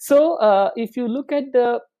So if you look at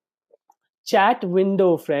the chat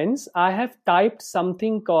window, friends, I have typed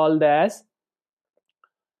something called as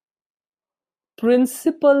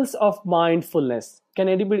principles of mindfulness. Can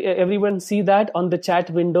everyone see that on the chat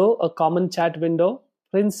window, a common chat window?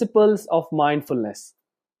 Principles of mindfulness.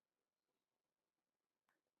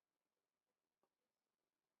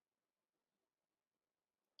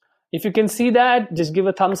 If you can see that, just give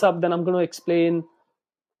a thumbs up, then I'm going to explain.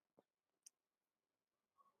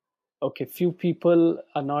 Okay, few people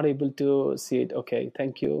are not able to see it. Okay,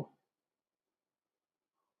 thank you.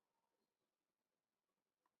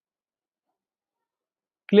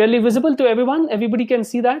 Clearly visible to everyone? Everybody can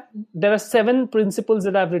see that? There are 7 principles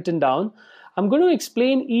that I've written down. I'm going to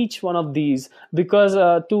explain each one of these because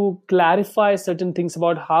to clarify certain things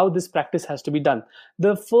about how this practice has to be done.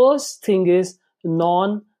 The first thing is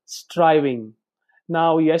non-striving.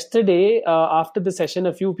 Now, yesterday, after the session,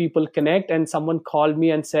 a few people connect and someone called me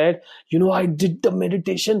and said, I did the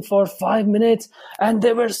meditation for 5 minutes and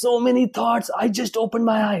there were so many thoughts. I just opened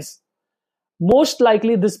my eyes. Most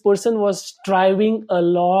likely, this person was striving a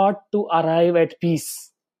lot to arrive at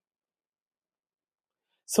peace.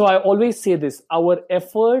 So I always say this, our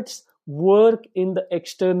efforts work in the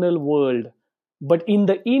external world, but in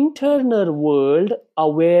the internal world,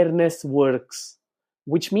 awareness works.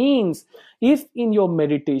 Which means if in your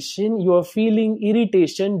meditation you are feeling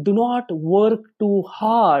irritation, do not work too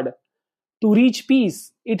hard to reach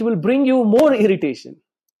peace. It will bring you more irritation.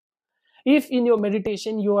 If in your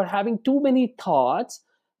meditation you are having too many thoughts,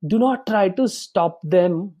 do not try to stop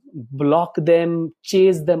them, block them,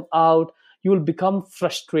 chase them out. You will become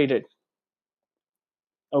frustrated.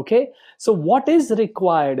 Okay, so what is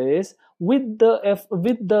required is with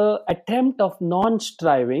the attempt of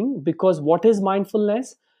non-striving, because what is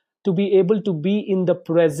mindfulness? To be able to be in the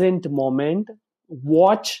present moment,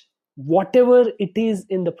 watch whatever it is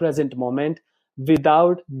in the present moment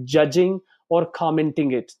without judging or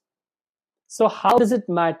commenting it. So how does it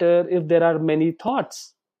matter if there are many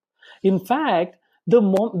thoughts? In fact,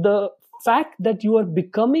 the fact that you are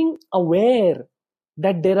becoming aware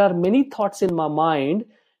that there are many thoughts in my mind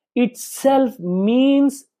itself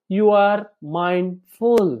means you are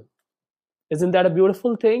mindful. Isn't that a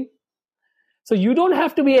beautiful thing? So you don't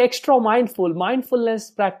have to be extra mindful.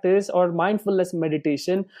 Mindfulness practice or mindfulness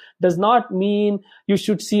meditation does not mean you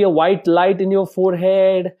should see a white light in your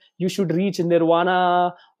forehead, you should reach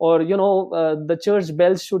nirvana, or the church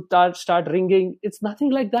bells should start ringing. It's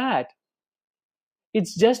nothing like that.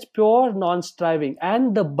 It's just pure non-striving,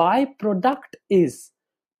 and the byproduct is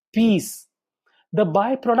peace. The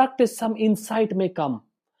byproduct is some insight may come.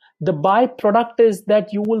 The byproduct is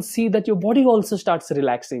that you will see that your body also starts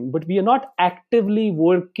relaxing, but we are not actively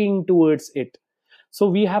working towards it. So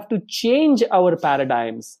we have to change our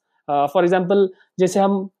paradigms. For example, जैसे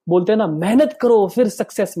हम बोलते हैं ना, मेहनत करो फिर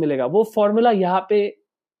success मिलेगा, वो फॉर्मूला यहाँ पे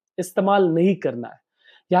इस्तेमाल नहीं करना है.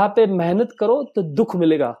 यहाँ पे मेहनत करो तो दुख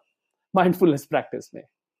मिलेगा mindfulness practice में.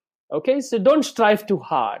 Okay, so don't strive too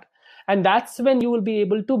hard. And that's when you will be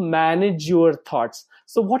able to manage your thoughts.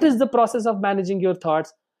 So what is the process of managing your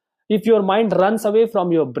thoughts? If your mind runs away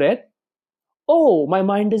from your breath, oh, my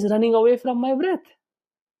mind is running away from my breath.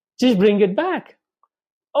 Just bring it back.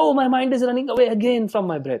 Oh, my mind is running away again from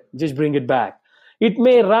my breath. Just bring it back. It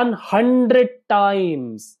may run 100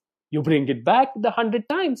 times. You bring it back the 100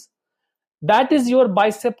 times. That is your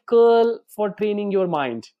bicep curl for training your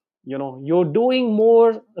mind. You're doing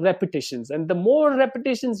more repetitions, and the more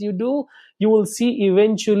repetitions you do, you will see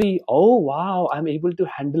eventually, oh wow, I'm able to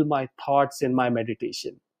handle my thoughts in my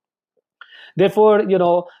meditation. Therefore,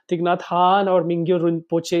 Thich Nhat Hanh or Mingyo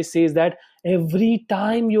Rinpoche says that every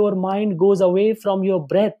time your mind goes away from your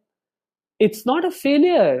breath, it's not a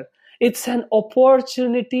failure, it's an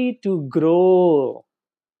opportunity to grow.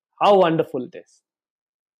 How wonderful it is.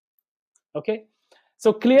 Okay,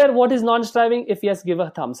 so clear what is non-striving? If yes, give a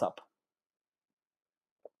thumbs up.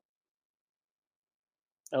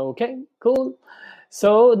 Okay, cool.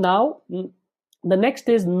 So now the next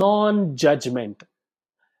is non-judgment.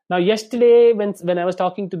 Now yesterday when I was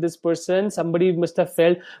talking to this person, somebody must have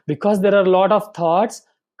felt, because there are a lot of thoughts,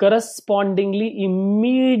 correspondingly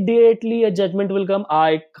immediately a judgment will come.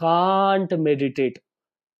 I can't meditate.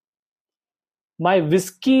 My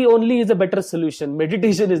whiskey only is a better solution.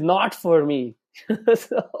 Meditation is not for me.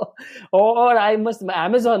 So, or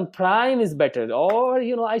Amazon Prime is better, or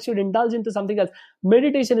I should indulge into something else.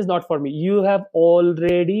 Meditation is not for me. You have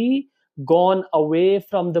already gone away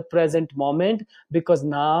from the present moment, because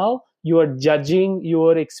now you are judging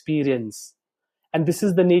your experience. And this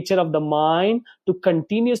is the nature of the mind, to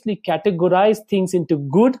continuously categorize things into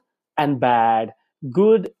good and bad,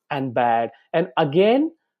 good and bad. And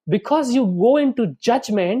again, Because you go into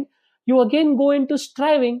judgment, you again go into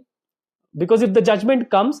striving. Because if the judgment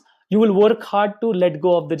comes, you will work hard to let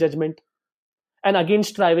go of the judgment. And again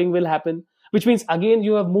striving will happen, which means again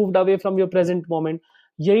you have moved away from your present moment.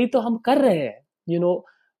 यही तो हम कर रहे हैं. You know,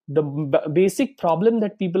 the basic problem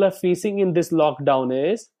that people are facing in this lockdown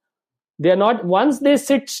is they are not, once they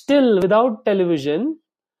sit still without television,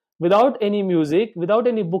 without any music, without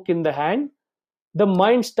any book in the hand, the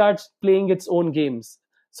mind starts playing its own games.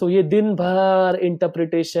 So ये दिन भर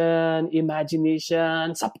interpretation,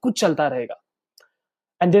 imagination, सब कुछ चलता रहेगा.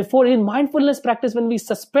 And therefore, in mindfulness practice, when we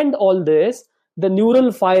suspend all this, the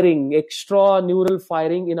neural firing, extra neural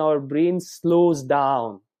firing in our brain slows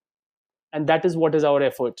down. And that is what is our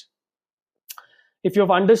effort. If you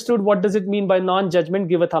have understood what does it mean by non-judgment,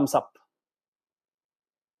 give a thumbs up.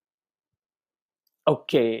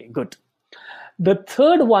 Okay, good. The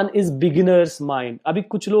third one is beginner's mind. अभी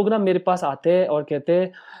कुछ लोग ना मेरे पास आते हैं और कहते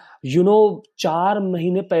हैं, you know, 4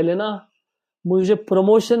 महीने पहले ना मुझे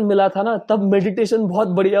प्रमोशन मिला था ना, तब मेडिटेशन बहुत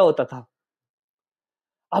बढ़िया होता था.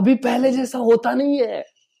 अभी पहले जैसा होता नहीं है.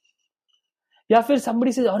 या फिर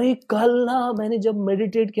somebody says, अरे कल ना मैंने जब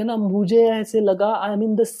मेडिटेट किया ना, मुझे ऐसे लगा I am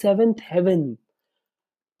in the 7th heaven.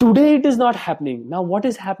 Today it is not happening. Now what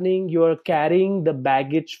is happening? You are carrying the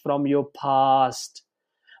baggage from your past,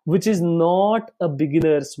 which is not a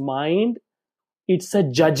beginner's mind. It's a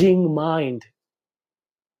judging mind.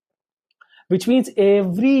 Which means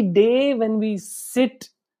every day when we sit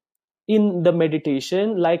in the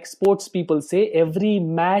meditation, like sports people say, every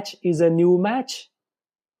match is a new match.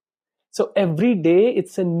 So every day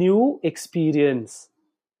it's a new experience.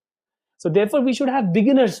 So therefore we should have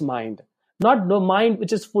beginner's mind, not the mind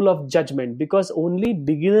which is full of judgment, because only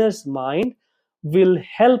beginner's mind will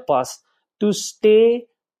help us to stay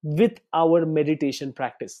with our meditation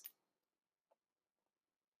practice.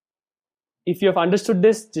 If you have understood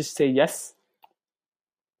this, just say yes.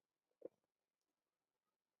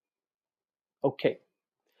 Okay.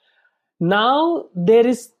 Now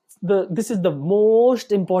this is the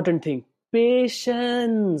most important thing,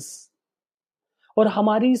 patience. और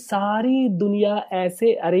हमारी सारी दुनिया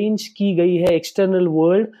ऐसे arrange की गई है, external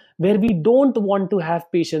world, where we don't want to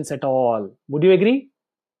have patience at all. Would you agree?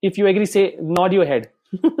 If you agree, say, nod your head.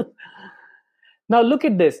 Now look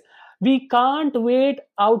at this. We can't wait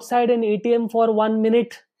outside an ATM for 1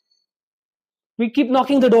 minute. We keep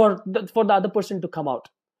knocking the door for the other person to come out.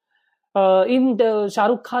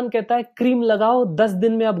 Shahrukh Khan कहता है cream लगाओ 10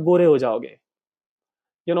 दिन में आप गोरे हो जाओगे.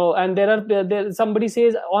 You know, and there somebody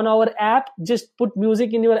says on our app, just put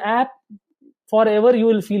music in your app, forever you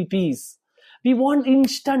will feel peace. We want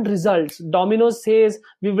instant results. Domino's says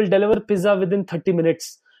we will deliver pizza within 30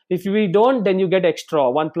 minutes. If we don't, then you get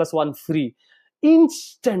extra 1 + 1 free.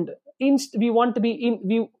 Instant. We want to be in.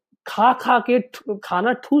 We खा के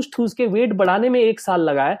खाना ठूस के wait बढ़ाने में 1 साल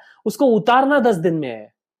लगा है, उसको उतारना 10 दिन में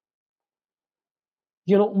है.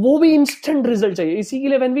 You know, वो भी instant result चाहिए. इसी के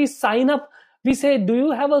लिए when we sign up, we say, do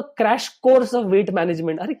you have a crash course of weight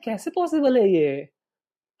management? अरे कैसे possible है ये?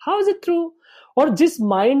 How is it true? और जिस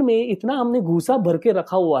माइंड में इतना हमने घूसा भर के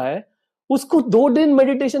रखा हुआ है, उसको 2 दिन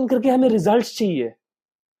मेडिटेशन करके हमें रिजल्ट्स चाहिए.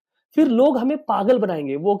 फिर लोग हमें पागल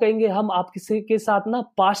बनाएंगे. वो कहेंगे हम आपके के साथ ना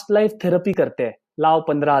पास्ट लाइफ थेरेपी करते हैं, लाओ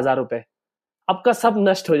 15,000 रुपए, आपका सब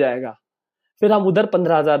नष्ट हो जाएगा. फिर हम उधर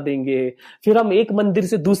 15,000 देंगे. फिर हम एक मंदिर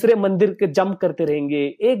से दूसरे मंदिर के जंप करते रहेंगे,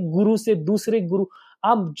 एक गुरु से दूसरे गुरु.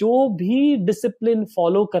 आप जो भी डिसिप्लिन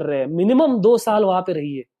फॉलो कर रहे हैं, मिनिमम 2 साल वहां पे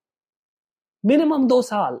रहिए. मिनिमम 2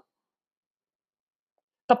 साल.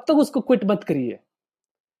 तब तक उसको क्विट मत करिए.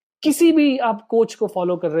 किसी भी आप कोच को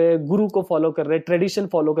फॉलो कर रहे हैं, गुरु को फॉलो कर रहे हैं, ट्रेडिशन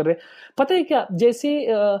फॉलो कर रहे हैं, पता है क्या, जैसे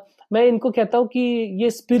मैं इनको कहता हूं कि ये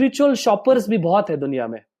स्पिरिचुअल शॉपर्स भी बहुत है दुनिया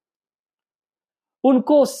में.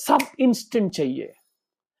 उनको सब इंस्टेंट चाहिए.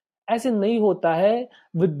 ऐसे नहीं होता है.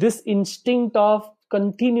 With this instinct of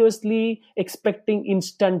continuously expecting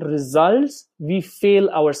instant results, we fail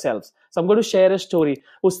ourselves. So I'm going to share a story.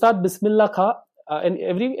 Ustad Bismillah Khan, and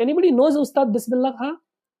anybody knows Ustad Bismillah Khan?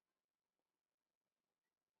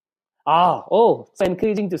 So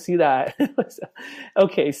encouraging to see that.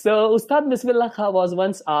 Okay, so Ustad Bismillah Khan was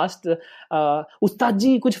once asked, Ustad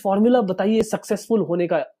ji कुछ formula बताइए successful होने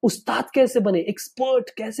का. उस्ताद कैसे बने, expert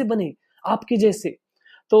कैसे बने आपके जैसे.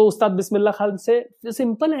 तो उस्ताद बिस्मिल्लाह खान से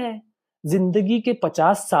सिंपल है, जिंदगी के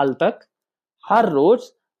 50 साल तक हर रोज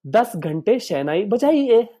 10 घंटे शहनाई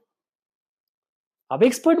बजाइए, आप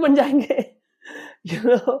एक्सपर्ट बन जाएंगे. You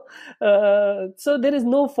know, so there is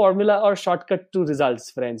no formula or shortcut to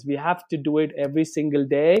results, friends. We have to do it every single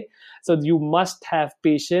day. So you must have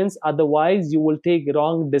patience. Otherwise, you will take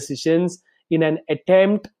wrong decisions in an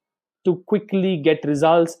attempt to quickly get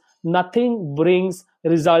results. Nothing brings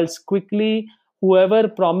results quickly. Whoever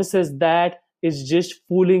promises that is just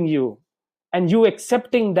fooling you. And you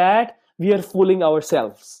accepting that, we are fooling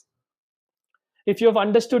ourselves. If you have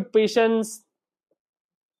understood patience,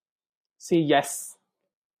 say yes.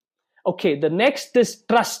 Okay, the next is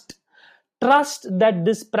trust. Trust that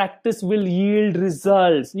this practice will yield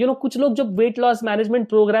results. कुछ लोग जब weight loss management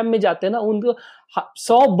programme में जाते हैं ना, उनको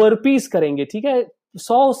 100 burpees करेंगे, ठीक है,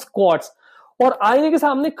 100 स्क्वाट्स, और आईने के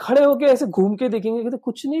सामने खड़े होके ऐसे घूम के देखेंगे कि तो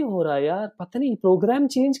कुछ नहीं हो रहा यार, पता नहीं प्रोग्राम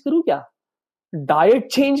चेंज करूं क्या, डाइट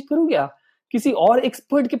चेंज करूं क्या, किसी और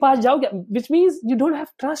एक्सपर्ट के पास जाओ क्या, which means you don't have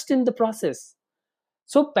trust in the process.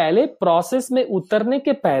 सो पहले प्रोसेस में उतरने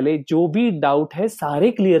के पहले जो भी डाउट है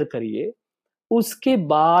सारे क्लियर करिए. उसके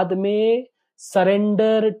बाद में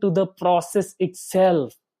surrender to the process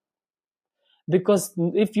itself, because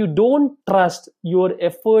if you don't trust, your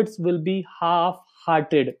efforts will be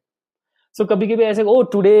half-hearted. So kabhi kabhi ऐसे, oh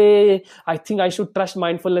today I think I should trust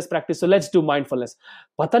mindfulness practice, so let's do mindfulness.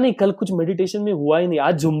 पता नहीं कल कुछ meditation में हुआ ही नहीं,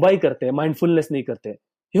 आज Zumba ही करते हैं, mindfulness नहीं करते.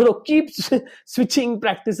 Keep switching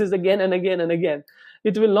practices again and again and again.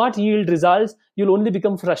 It will not yield results. You'll only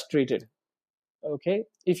become frustrated. Okay,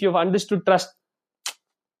 if you've understood trust.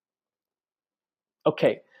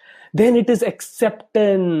 Okay, then it is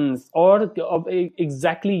acceptance, or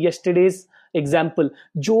exactly yesterday's example.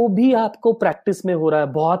 जो भी आपको practice में हो रहा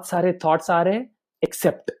है, बहुत सारे thoughts आ रहे हैं,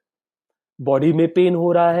 accept. Body में pain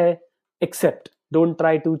हो रहा है, accept. Don't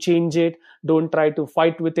try to change it. Don't try to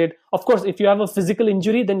fight with it. Of course, if you have a physical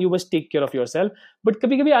injury, then you must take care of yourself. But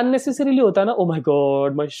कभी-कभी unnecessarily होता है ना, oh my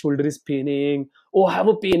God, my shoulder is paining. Oh, I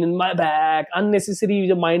have a pain in my back. Unnecessary,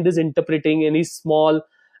 your mind is interpreting any small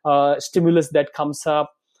stimulus that comes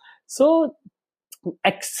up. So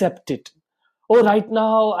accept it. Oh, right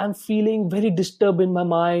now I'm feeling very disturbed in my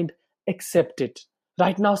mind. Accept it.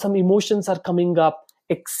 Right now some emotions are coming up.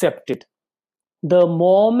 Accept it. The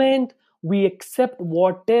moment we accept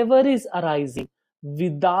whatever is arising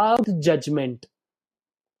without judgment,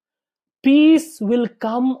 peace will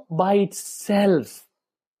come by itself.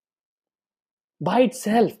 By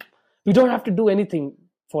itself. We don't have to do anything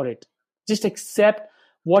for it. Just accept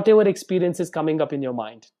whatever experience is coming up in your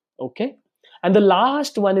mind. Okay? And the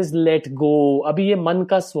last one is let go. अभी ये मन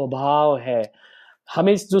का स्वभाव है.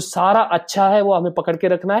 हमें जो सारा अच्छा है वो हमें पकड़ के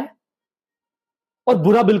रखना है और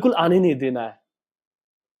बुरा बिल्कुल आने नहीं देना है.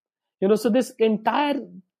 So this entire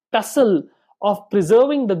tussle of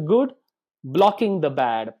preserving the good, blocking the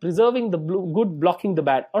bad, preserving the good, blocking the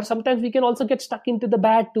bad. Or sometimes we can also get stuck into the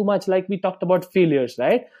bad too much, like we talked about failures,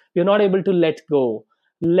 right? We're not able to let go.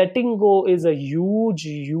 Letting go is a huge,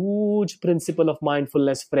 huge principle of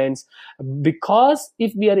mindfulness, friends. Because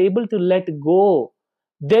if we are able to let go,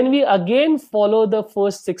 then we again follow the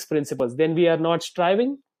first 6 principles. Then we are not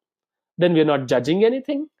striving. Then we are not judging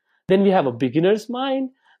anything. Then we have a beginner's mind.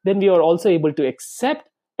 Then we are also able to accept.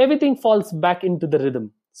 Everything falls back into the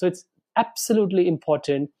rhythm. So it's absolutely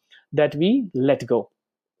important that we let go.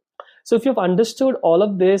 So if you've understood all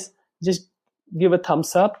of this, just give a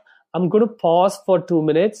thumbs up. I'm going to pause for 2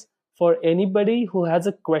 minutes for anybody who has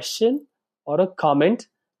a question or a comment,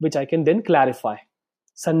 which I can then clarify.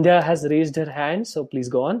 Sandhya has raised her hand, so please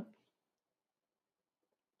go on.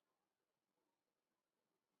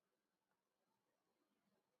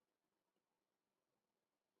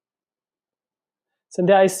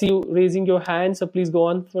 Sandhya, I see you raising your hand, so please go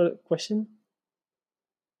on for a question.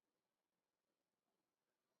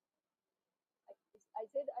 I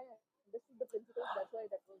said I understood the principles, that's why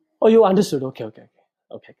that was. Oh, you understood. Okay,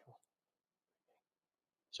 cool.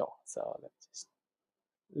 Sure. So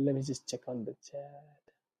let me just check on the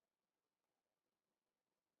chat.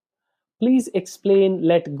 Please explain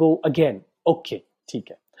let go again. Okay,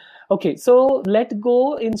 ठीक है. Okay, so let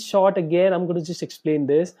go in short again. I'm going to just explain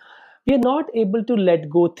this. We are not able to let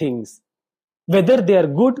go things, whether they are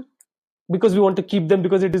good because we want to keep them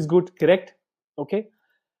because it is good, correct? Okay.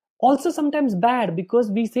 Also sometimes bad because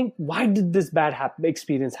we think, why did this bad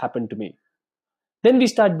experience happen to me? Then we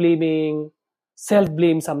start blaming,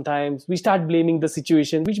 self-blame sometimes. We start blaming the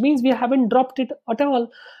situation, which means we haven't dropped it at all.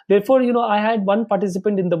 Therefore, I had one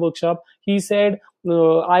participant in the workshop. He said,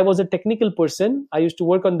 I was a technical person. I used to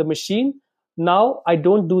work on the machine. Now I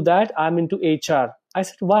don't do that. I'm into HR. I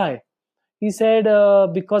said, why? He said,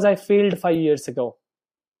 because I failed 5 years ago.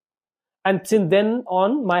 And since then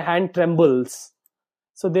on, my hand trembles.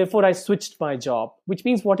 So therefore, I switched my job, which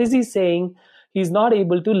means what is he saying? He's not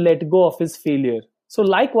able to let go of his failure. So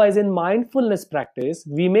likewise, in mindfulness practice,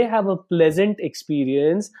 we may have a pleasant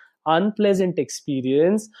experience, unpleasant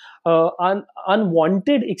experience,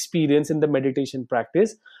 unwanted experience in the meditation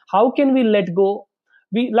practice. How can we let go?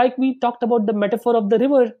 We talked about the metaphor of the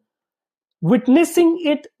river. Witnessing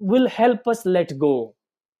it will help us let go.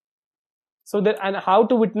 So that, and how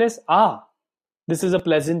to witness? This is a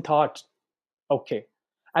pleasant thought. Okay.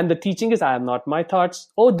 And the teaching is, I am not my thoughts.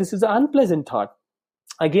 Oh, this is an unpleasant thought.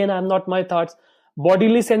 Again, I am not my thoughts.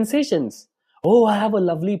 Bodily sensations. Oh, I have a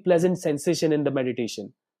lovely, pleasant sensation in the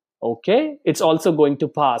meditation. Okay. It's also going to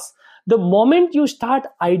pass. The moment you start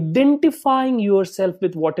identifying yourself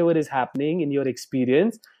with whatever is happening in your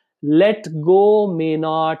experience, let go may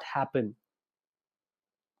not happen,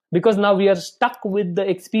 because now we are stuck with the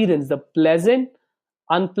experience, the pleasant,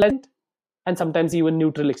 unpleasant, and sometimes even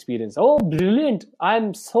neutral experience. Oh, brilliant,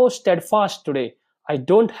 I'm so steadfast today, I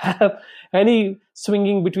don't have any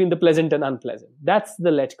swinging between the pleasant and unpleasant. That's the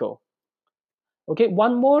let go. Okay,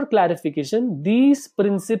 one more clarification: these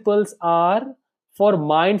principles are for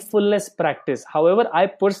mindfulness practice. However, I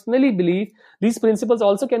personally believe these principles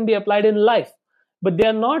also can be applied in life, but they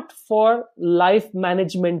are not for life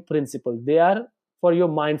management principles, they are for your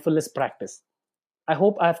mindfulness practice. I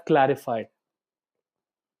hope I have clarified.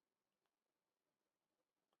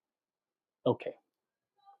 Okay.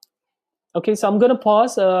 Okay, so I'm going to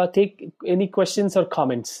pause, take any questions or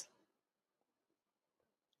comments.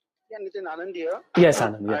 Yeah, Nitin, Anand here. Yes,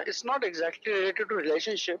 Anand. Yeah. It's not exactly related to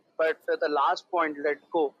relationship, but the last point, let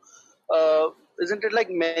go. Uh, isn't it like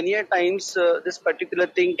many a times this particular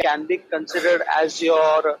thing can be considered as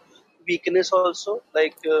your weakness also?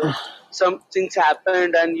 Like some things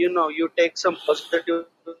happened, and you take some positive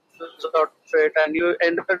out of it, and you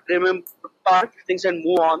end up remember part things and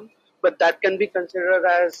move on. But that can be considered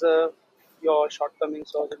as your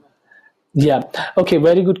shortcomings, or Yeah. Okay.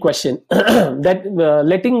 Very good question. That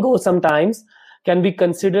letting go sometimes can be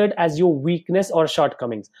considered as your weakness or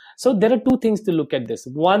shortcomings. So there are two things to look at this.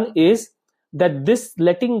 One is that this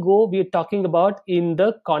letting go we are talking about in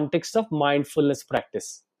the context of mindfulness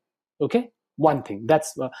practice. Okay, one thing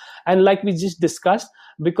that's and like we just discussed,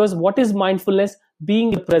 because what is mindfulness?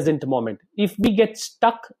 Being in the present moment. If we get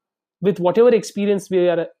stuck with whatever experience we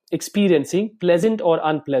are experiencing, pleasant or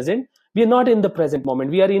unpleasant, we are not in the present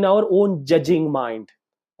moment, we are in our own judging mind.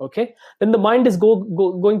 Okay, then the mind is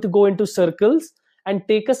going to go into circles and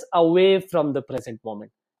take us away from the present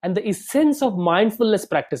moment. And the essence of mindfulness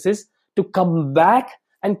practice is to come back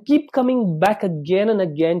and keep coming back again and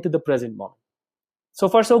again to the present moment. So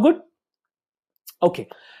far so good. Okay.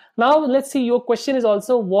 Now let's see, your question is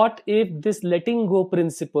also, what if this letting go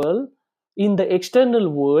principle in the external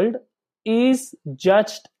world is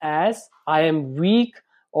judged as I am weak,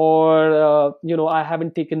 or I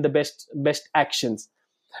haven't taken the best actions.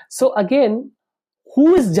 So again,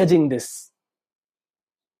 who is judging this?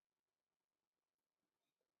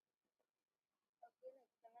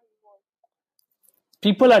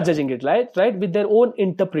 People are judging it, right, with their own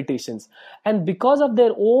interpretations. And because of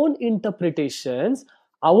their own interpretations,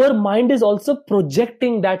 our mind is also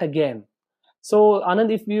projecting that again. So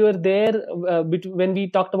Anand, if you were there when we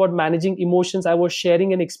talked about managing emotions, I was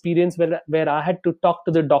sharing an experience where I had to talk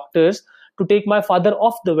to the doctors to take my father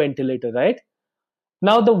off the ventilator, right?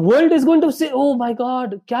 Now the world is going to say, oh my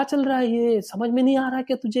god, kya chal raha hai ye, samajh mein nahi aa raha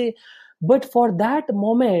kya tujhe? But for that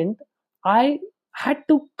moment, I had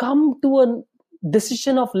to come to a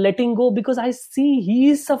decision of letting go, because I see he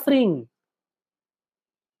is suffering,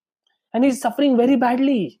 and he's suffering very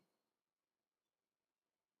badly.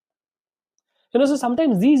 So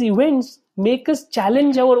sometimes these events make us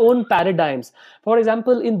challenge our own paradigms. For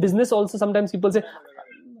example, in business also, sometimes people say,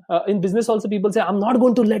 I'm not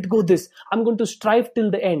going to let go this, I'm going to strive till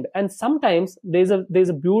the end. And sometimes there's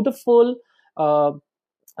a beautiful uh,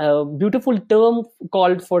 beautiful term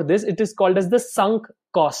called for this. It is called as the sunk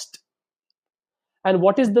cost. And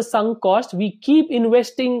what is the sunk cost? We keep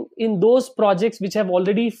investing in those projects which have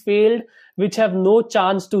already failed, which have no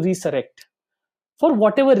chance to resurrect for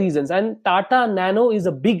whatever reasons. And Tata Nano is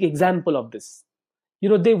a big example of this.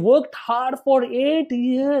 They worked hard for 8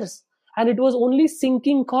 years, and it was only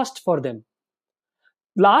sinking cost for them.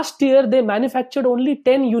 Last year they manufactured only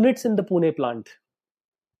 10 units in the Pune plant,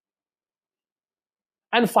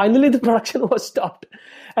 and finally the production was stopped.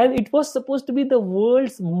 And it was supposed to be the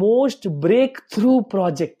world's most breakthrough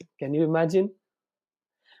project, can you imagine?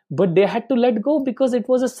 But they had to let go because it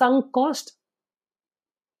was a sunk cost.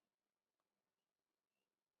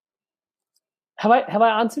 Have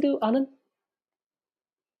I answered you, Anand?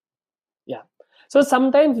 Yeah. So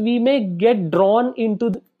sometimes we may get drawn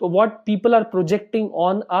into what people are projecting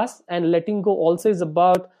on us, and letting go also is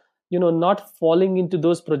about not falling into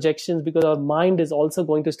those projections, because our mind is also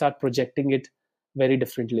going to start projecting it very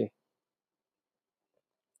differently.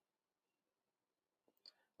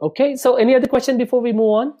 Okay, so any other question before we move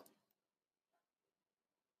on?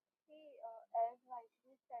 See, as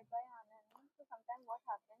rightly said by Anand,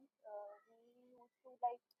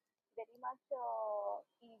 very much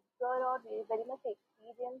eager or very much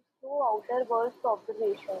experienced through outer world's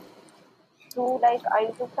observation. Through like I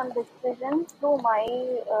took some decisions through my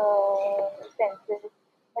senses,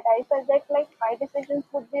 but I felt that like my decisions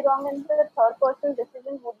would be wrong and the third person's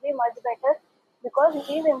decision would be much better because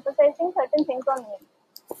he is emphasizing certain things on me.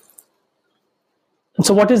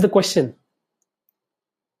 So what is the question?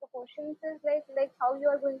 The question is like how you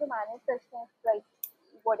are going to manage such things, like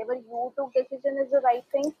whatever you took decision is the right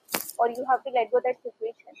thing, or you have to let go that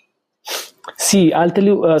situation. See, I'll tell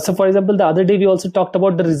you. So, for example, the other day we also talked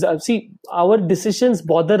about the results. See, our decisions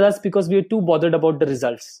bother us because we are too bothered about the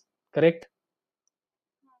results. Correct?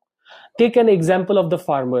 Take an example of the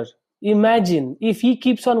farmer. Imagine if he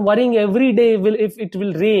keeps on worrying every day if it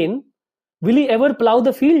will rain, will he ever plow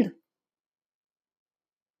the field?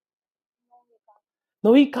 No, we can't.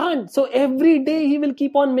 No, he can't. So every day he will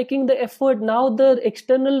keep on making the effort. Now the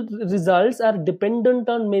external results are dependent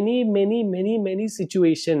on many, many, many, many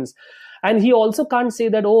situations. And he also can't say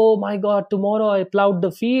that, oh my God, tomorrow I plowed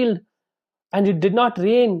the field and it did not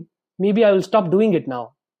rain. Maybe I will stop doing it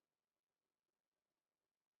now.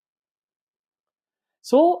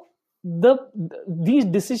 So these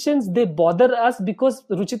decisions, they bother us because,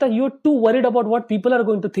 Ruchita, you're too worried about what people are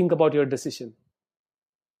going to think about your decision.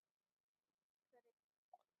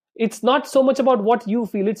 It's not so much about what you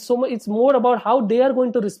feel. It's more about how they are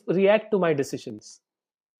going to react to my decisions.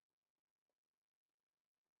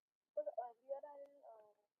 Because earlier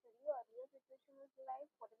I'll tell you earlier situation was like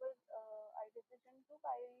whatever I decision took,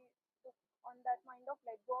 I took on that mind of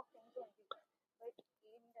let go of things only. But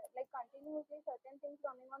in like continuously certain things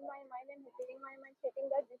coming on my mind and hitting my mind, stating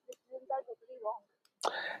that these decisions are totally wrong.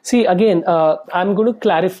 See, again, I'm going to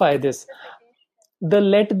clarify this. The situation. The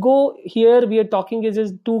let go here we are talking is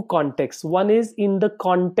just two contexts. One is in the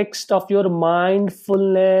context of your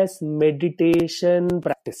mindfulness meditation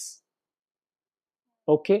practice.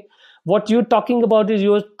 Okay. What you're talking about is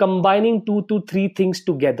you're combining two to three things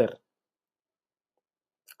together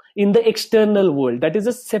in the external world. That is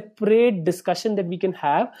a separate discussion that we can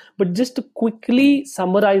have. But just to quickly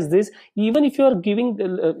summarize this, even if you're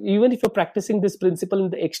practicing this principle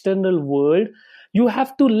in the external world, you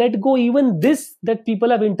have to let go even this, that people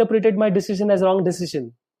have interpreted my decision as wrong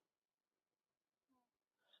decision,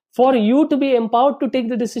 for you to be empowered to take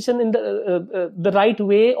the decision in the right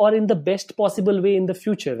way or in the best possible way in the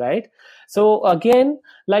future, right? So again,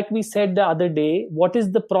 like we said the other day, what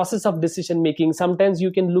is the process of decision making? Sometimes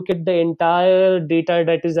you can look at the entire data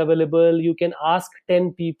that is available. You can ask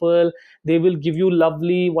 10 people. They will give you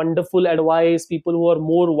lovely wonderful advice, people who are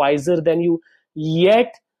more wiser than you,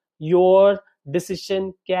 yet your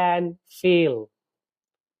decision can fail.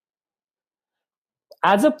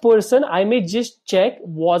 As a person, I may just check,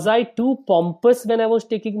 was I too pompous when I was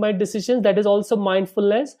taking my decisions? That is also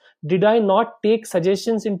mindfulness. Did I not take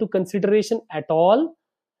suggestions into consideration at all?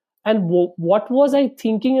 And what was I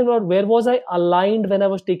thinking about? Where was I aligned when I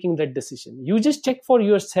was taking that decision? You just check for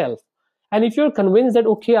yourself. And if you're convinced that,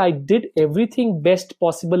 okay, I did everything best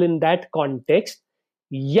possible in that context,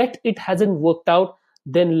 yet it hasn't worked out,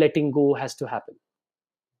 then letting go has to happen.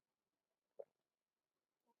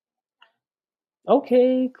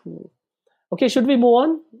 Okay, cool. Okay, should we move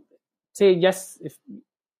on? Say yes if.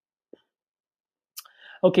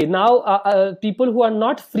 Okay, now people who are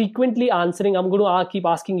not frequently answering, I'm going to keep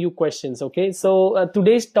asking you questions. Okay, so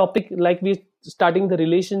today's topic, like we're starting the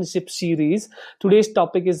relationship series, today's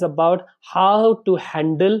topic is about how to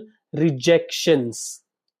handle rejections.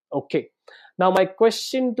 Okay, now my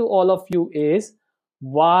question to all of you is,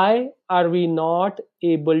 why are we not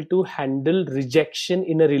able to handle rejection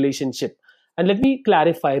in a relationship? And let me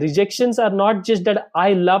clarify, rejections are not just that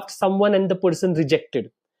I loved someone and the person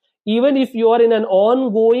rejected. Even if you are in an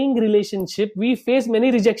ongoing relationship, we face many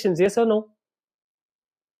rejections, yes or no?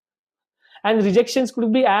 And rejections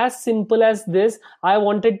could be as simple as this: I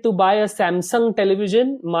wanted to buy a Samsung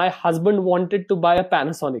television, my husband wanted to buy a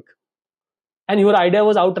Panasonic, and your idea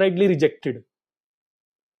was outrightly rejected.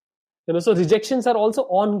 So rejections are also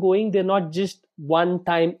ongoing, they're not just one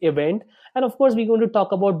time event. And of course we're going to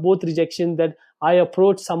talk about both rejection, that I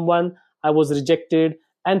approached someone, I was rejected,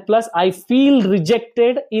 and plus I feel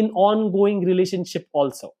rejected in ongoing relationship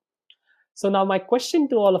also. So now my question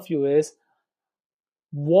to all of you is,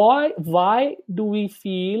 why do we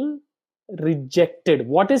feel rejected?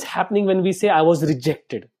 What is happening when we say I was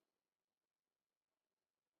rejected?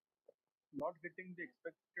 Not getting the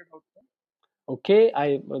expected outcome. Okay,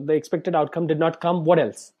 the expected outcome did not come. What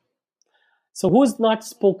else? So who's not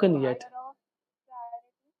spoken Maybe yet? matter of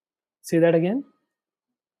priority. Say that again.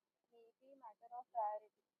 Maybe matter of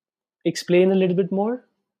priority. Explain a little bit more.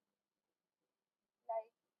 Like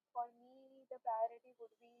for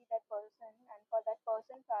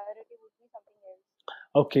priority would be something else.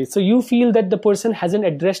 Okay, so you feel that the person hasn't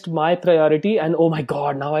addressed my priority, and oh my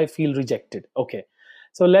god, now I feel rejected. Okay,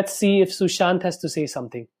 so let's see if Sushant has to say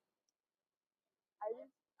something. I will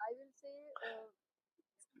say,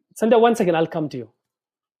 Sandhya, 1 second, I'll come to you.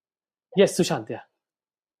 Yes, Sushant, yeah.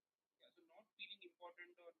 Not feeling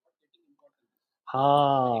important or not getting importance.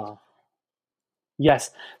 Ah,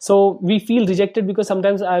 yes. So we feel rejected because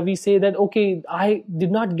sometimes we say that, okay, I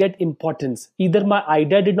did not get importance. Either my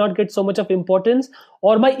idea did not get so much of importance,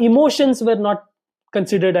 or my emotions were not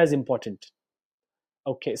considered as important.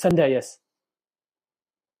 Okay, Sandhya, yes.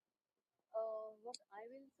 What I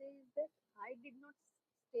will say is that I did not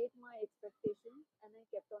state my expectations and I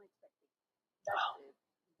kept on expecting that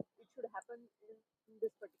it should happen in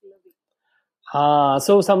this particular way. हाँ,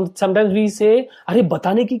 so sometimes we say, अरे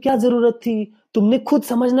बताने की क्या जरूरत थी, तुमने खुद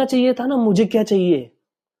समझना चाहिए था ना मुझे क्या चाहिए.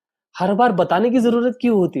 हर बार बताने की जरूरत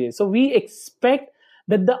क्यों होती है? So we expect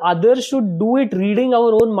that the other should do it reading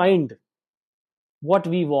our own mind what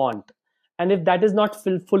we want, and if that is not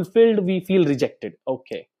fulfilled, we feel rejected.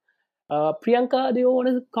 Okay, Priyanka, do you want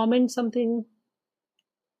to comment something?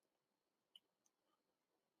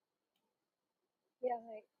 Yeah,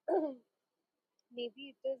 hi.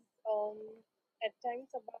 Maybe it is at times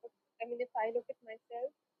about, I mean, if I look at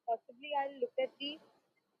myself, possibly I'll look at the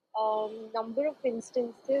number of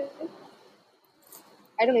instances.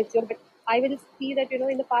 I don't know if it's your, but I will see that,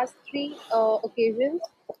 in the past three occasions,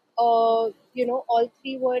 all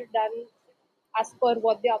three were done as per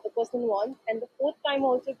what the other person wants. And the fourth time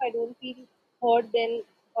also, if I don't feel heard, then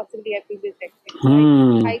possibly I feel rejected.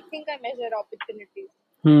 So I think I measure opportunities.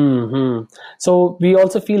 So we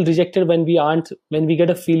also feel rejected when we get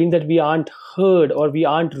a feeling that we aren't heard or we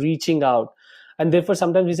aren't reaching out, and therefore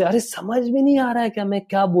sometimes we say, अरे समझ में नहीं आ रहा है क्या मैं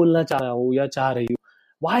क्या बोलना चाह रहा हूँ या चाह रही हूँ.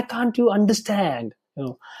 Why can't you understand?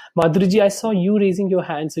 Madhuri ji, I saw you raising your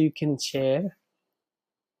hand, so you can share.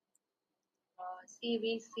 See,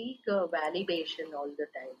 we seek validation all the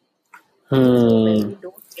time. So when we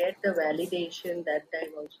don't get the validation, that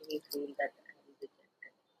time also we feel that I'm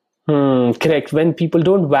rejected. Correct. When people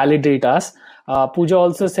don't validate us, Pooja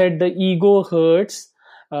also said the ego hurts.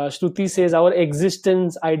 Shruti says our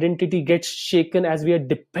existence identity gets shaken as we are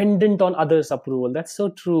dependent on others' approval. That's so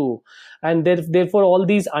true. And therefore, all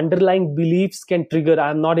these underlying beliefs can trigger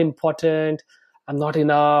I'm not important, I'm not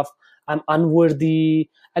enough, I'm unworthy.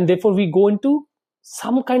 And therefore, we go into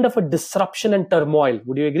some kind of a disruption and turmoil.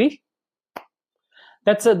 Would you agree?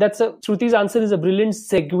 That's a Shruti's answer is a brilliant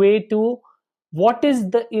segue to what is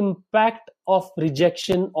the impact of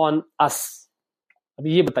rejection on us.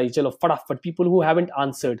 अभी ये बताइए चलो फटाफट, people who haven't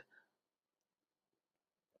answered.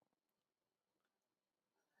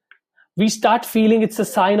 We start feeling it's a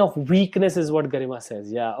sign of weakness is what Garima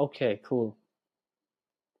says. Yeah, okay, cool.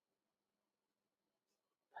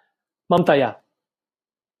 Mamta, yeah.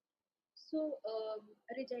 So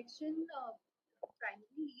rejection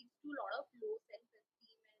primarily leads to a lot of low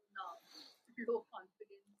self-esteem and low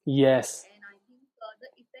confidence. Yes. And I think the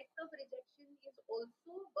effect of rejection is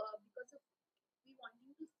also because of we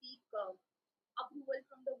wanting to seek approval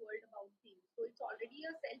from the world about things. So it's already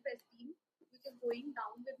a self-esteem which is going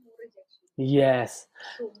down with more rejection. Yes.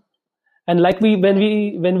 So, and like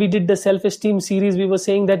when we did the self-esteem series, we were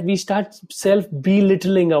saying that we start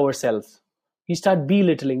self-belittling ourselves. We start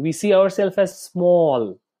belittling. We see ourselves as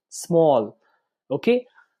small. Okay?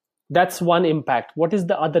 That's one impact. What is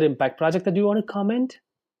the other impact? Prajakta, do you want to comment?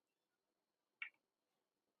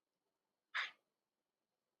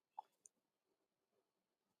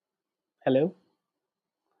 Hello?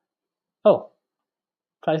 Oh,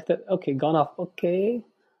 Prajakta, okay, gone off. Okay.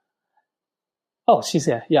 Oh, she's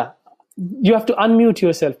here. Yeah. You have to unmute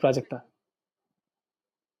yourself, Prajakta.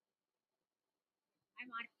 I'm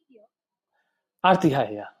Aarti here. Aarti, hi,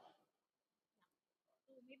 yeah.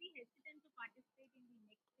 So maybe hesitant to participate in the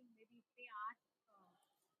next thing. Maybe if they ask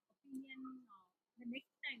opinion the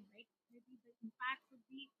next time, right? Maybe the impact would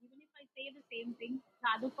be even if I say the same thing, the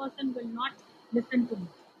other person will not listen to me.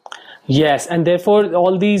 Yes, and therefore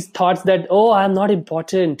all these thoughts that, oh, I'm not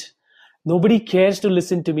important, nobody cares to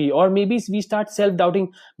listen to me, or maybe we start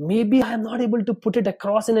self-doubting, maybe I'm not able to put it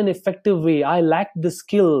across in an effective way, I lack the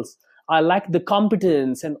skills, I lack the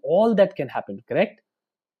competence, and all that can happen, correct?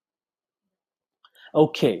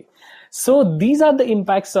 Okay, so these are the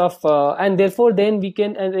impacts of and therefore then we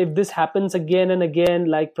can, and if this happens again and again,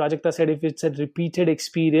 like Prajakta said, if it's a repeated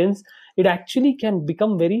experience, it actually can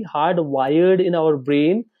become very hardwired in our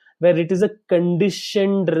brain, where it is a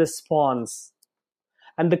conditioned response.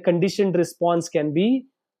 And the conditioned response can be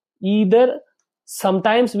either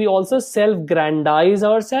Sometimes we also self-grandize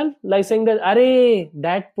ourselves, like saying that, "Arey,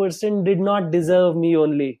 that person did not deserve me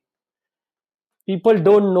only. People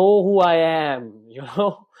don't know who I am,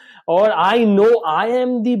 or I know I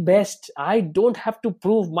am the best. I don't have to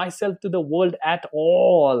prove myself to the world at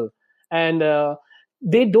all." And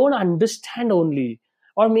they don't understand only,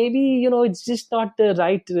 or maybe it's just not the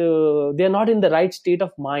right. They're not in the right state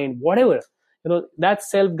of mind. Whatever,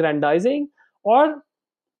 that's self-grandizing or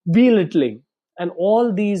belittling, and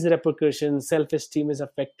all these repercussions. Self-esteem is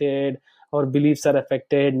affected. Our beliefs are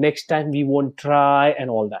affected. Next time we won't try, and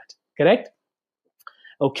all that. Correct?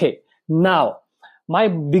 Okay, now my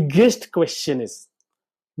biggest question is,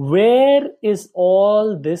 where is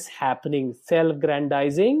all this happening? Self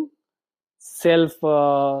grandizing, self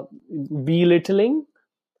belittling,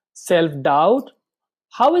 self doubt.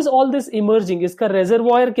 How is all this emerging? इसका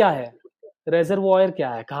reservoir क्या है? Reservoir क्या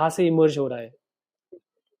है? कहाँ से emerge हो रहा है?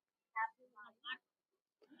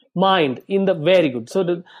 Mind. In the very good. So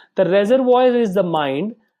the reservoir is the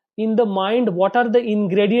mind. In the mind, what are the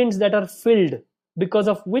ingredients that are filled, because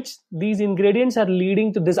of which these ingredients are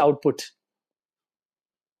leading to this output?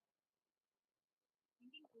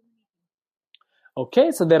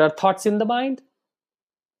 Okay, so there are thoughts in the mind,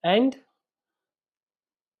 and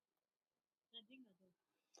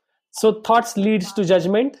so thoughts leads to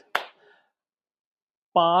judgment.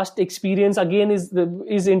 Past experience again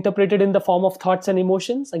is interpreted in the form of thoughts and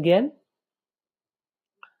emotions again.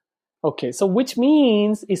 Okay, so which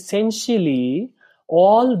means essentially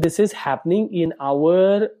all this is happening in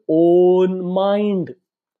our own mind.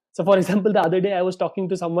 So, for example, the other day I was talking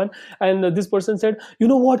to someone, and this person said, "You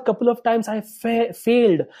know what? Couple of times I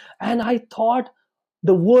failed, and I thought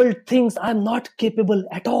the world thinks I'm not capable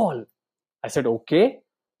at all." I said, "Okay,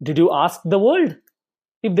 did you ask the world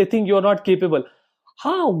if they think you're not capable?"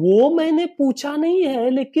 हाँ, वो मैंने पूछा नहीं है,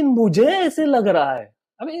 लेकिन मुझे ऐसे लग रहा है.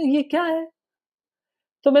 अबे ये क्या है?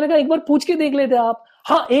 तो मैंने कहा एक बार पूछ के देख लेते आप.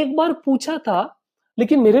 हाँ, एक बार पूछा था,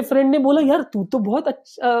 लेकिन मेरे फ्रेंड ने बोला, "यार तू तो बहुत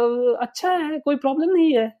अच्छा है, कोई प्रॉब्लम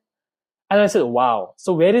नहीं है." And I said, wow.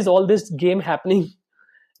 So where is all this game happening?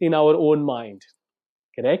 In our own mind.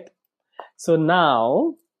 Correct? So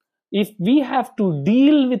now, if we have to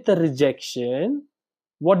deal with the rejection,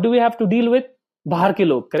 what do we have to deal with? Bahar ke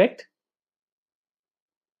log, correct?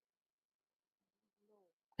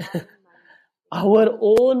 Our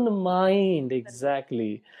own mind,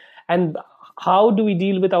 exactly. And how do we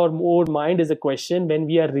deal with our own mind is a question. When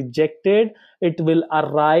we are rejected, it will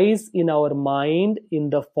arise in our mind in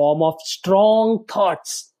the form of strong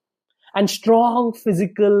thoughts and strong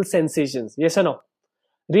physical sensations. Yes or no?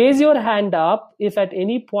 Raise your hand up if at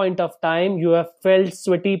any point of time you have felt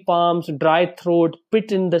sweaty palms, dry throat,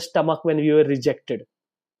 pit in the stomach when you were rejected.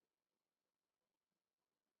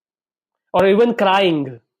 Or even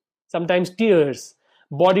crying, sometimes tears,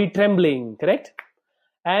 body trembling, correct?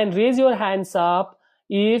 And raise your hands up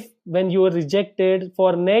if when you were rejected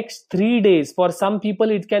for next 3 days. For some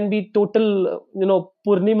people it can be total,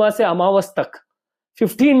 Purnima se Amavas tak.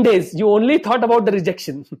 15 days, you only thought about the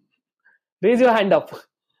rejection. Raise your hand up.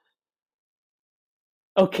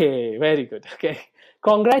 Okay, very good. Okay,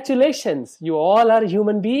 congratulations. You all are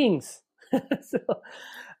human beings. So,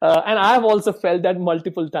 and I have also felt that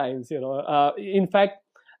multiple times. In fact,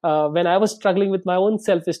 when I was struggling with my own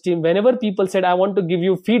self-esteem, whenever people said, "I want to give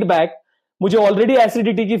you feedback," मुझे already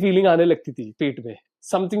acidity की feeling आने लगती थी पेट में.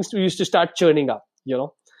 Something used to start churning up.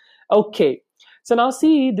 Okay, so now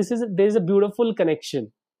see, there's a beautiful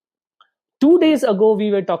connection. 2 days ago,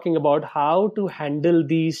 we were talking about how to handle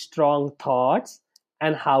these strong thoughts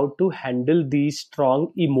and how to handle these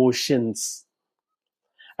strong emotions.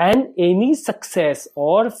 And any success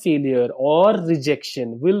or failure or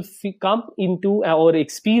rejection will come into our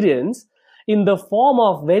experience in the form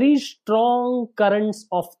of very strong currents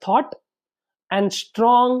of thought and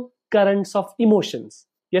strong currents of emotions.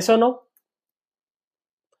 Yes or no?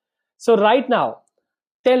 So right now,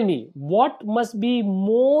 tell me, what must be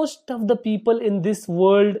most of the people in this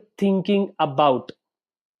world thinking about?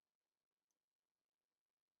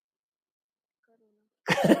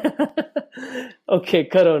 Okay,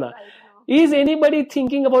 Corona. Is anybody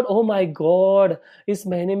thinking about, "Oh my God, इस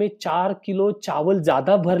महीने में 4 kilo चावल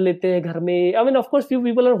ज़्यादा भर लेते हैं घर में"? I mean, of course, few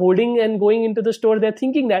people are holding and going into the store. They're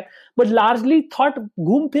thinking that, but largely thought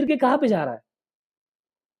घूम फिर के कहाँ पे जा रहा है?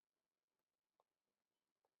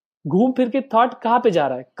 घूम फिर के thought कहाँ पे जा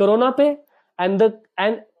रहा है? Corona पे,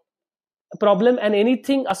 and problem and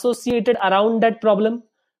anything associated around that problem.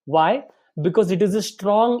 Why? Because it is a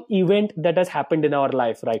strong event that has happened in our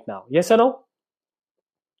life right now. Yes or no?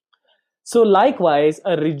 So likewise,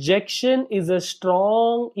 a rejection is a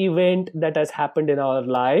strong event that has happened in our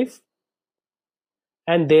life.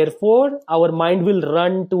 and therefore our mind will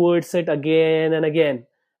run towards it again and again,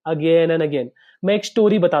 again and again. मैं एक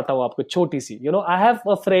story बताता हूँ आपको छोटी सी. I have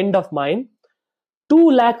a friend of mine,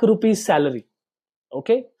 2 lakh rupees salary.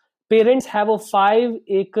 Okay, parents have a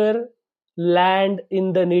 5-acre land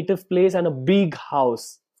in the native place and a big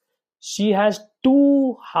house. She has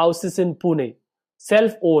 2 houses in Pune,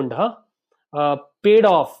 self owned, paid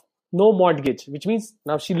off, no mortgage, which means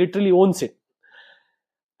now she literally owns it,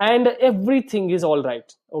 and everything is all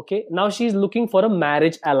right. Okay, now she's looking for a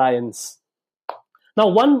marriage alliance. Now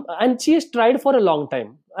and she has tried for a long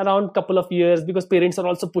time, around couple of years, because parents are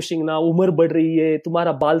also pushing. Now umar बढ़ रही है,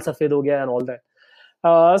 तुम्हारा बाल सफेद हो गया and all that.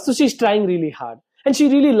 So she's trying really hard, and she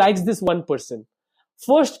really likes this one person.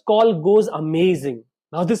 First call goes amazing.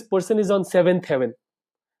 Now this person is on 7th heaven.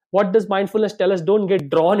 What does mindfulness tell us? Don't get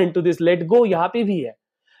drawn into this. Let go. यहाँ पे भी है.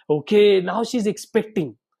 Okay, now she's expecting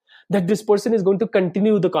that this person is going to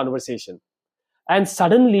continue the conversation. And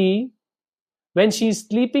suddenly, when she's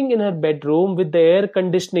sleeping in her bedroom with the air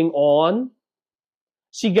conditioning on,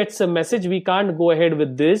 she gets a message, we can't go ahead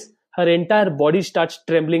with this. Her entire body starts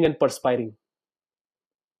trembling and perspiring.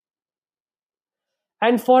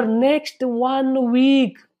 And for next 1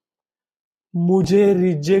 week, मुझे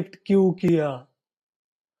reject क्यों किया,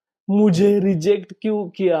 मुझे reject क्यों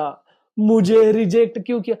किया, मुझे reject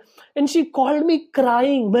क्यों किया. And she called me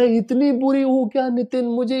crying, मैं इतनी बुरी हूं क्या नितिन,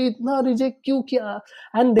 मुझे इतना रिजेक्ट क्यों किया.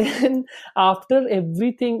 And then after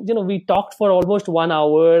everything, we talked for almost 1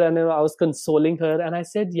 hour and I was consoling her and I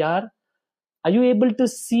said, yaar, are you able to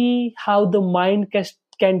see how the mind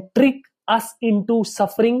can trick us into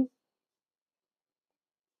suffering?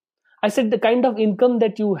 I said, the kind of income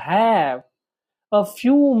that you have, a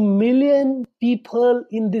few million people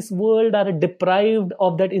in this world are deprived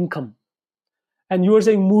of that income. And you are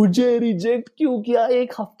saying, मुझे reject क्यों किया, 1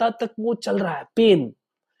 हफ्ता तक वो चल रहा है, pain.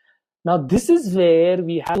 Now this is where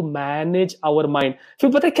we have to manage our mind.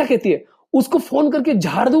 फिर पता है क्या कहती है, उसको फोन करके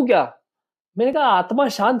झाड़ दूं क्या. मैंने कहा आत्मा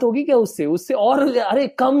शांत होगी क्या उससे और अरे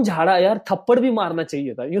कम झाड़ा यार, थप्पड़ भी मारना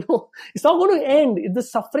चाहिए था. It's not going to end. The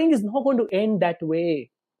suffering is not going to end that way.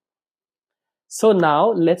 So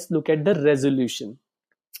now let's look at the resolution.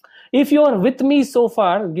 If you are with me so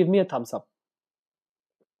far, give me a thumbs up.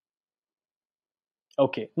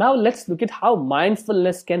 Okay, now let's look at how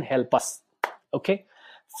mindfulness can help us. Okay,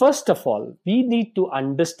 first of all, we need to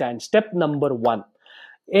understand step number 1.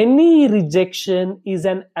 Any rejection is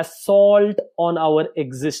an assault on our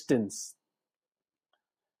existence.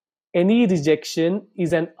 Any rejection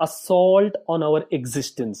is an assault on our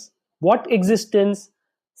existence. What existence?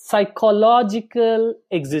 Psychological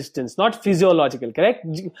existence, not physiological. Correct?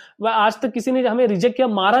 आज तक किसी ने हमें reject किया,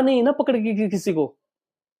 मारा नहीं ना पकड़ के किसी को.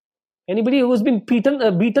 Anybody who's been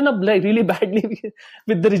beaten up like really badly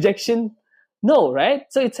with the rejection? No, right?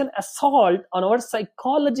 So it's an assault on our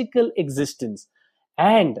psychological existence.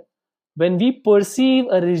 And when we perceive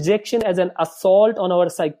a rejection as an assault on our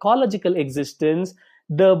psychological existence,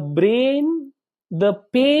 the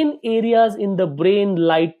pain areas in the brain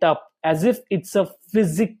light up as if it's a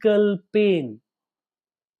physical pain.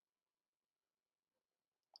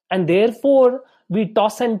 And therefore, we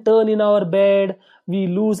toss and turn in our bed, we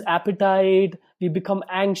lose appetite, we become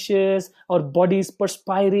anxious, our body is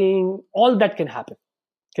perspiring, all that can happen.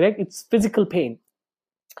 Correct? It's physical pain.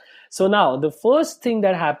 So now, the first thing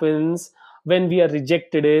that happens when we are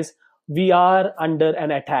rejected is we are under an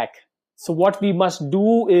attack. So what we must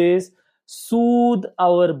do is soothe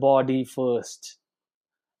our body first.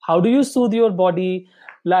 How do you soothe your body?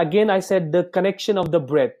 Again, I said the connection of the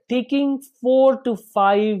breath. Taking 4 to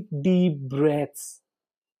 5 deep breaths.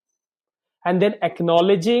 And then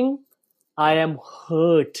acknowledging, I am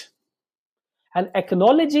hurt. And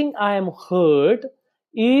acknowledging I am hurt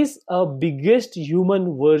is a biggest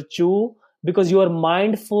human virtue because you are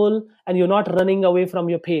mindful and you're not running away from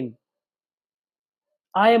your pain.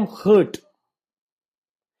 I am hurt.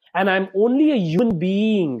 And I'm only a human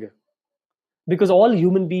being because all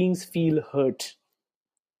human beings feel hurt.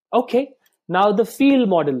 Okay, now the feel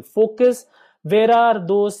model. Focus, where are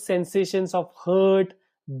those sensations of hurt,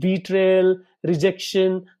 betrayal,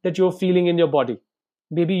 rejection that you're feeling in your body?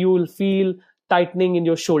 Maybe you will feel tightening in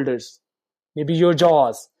your shoulders, maybe your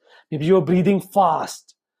jaws, maybe you're breathing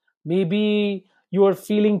fast, maybe you are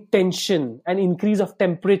feeling tension and increase of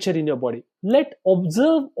temperature in your body.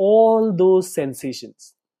 Observe all those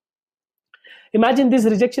sensations. Imagine this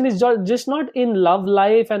rejection is just not in love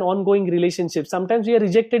life and ongoing relationships. Sometimes we are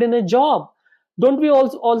rejected in a job. Don't we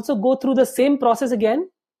also go through the same process again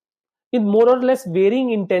in more or less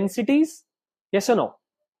varying intensities? Yes or no?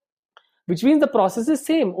 Which means the process is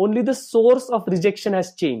same, only the source of rejection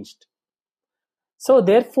has changed. So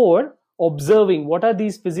therefore, observing what are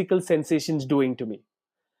these physical sensations doing to me.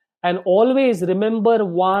 And always remember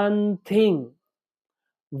one thing: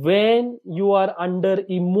 when you are under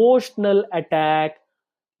emotional attack,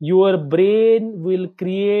 your brain will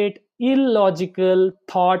create illogical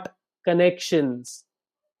thought connections.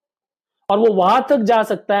 और वो वहां तक जा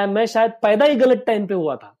सकता है, मैं शायद पैदा ही गलत टाइम पे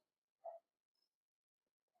हुआ था.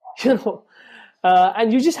 You know,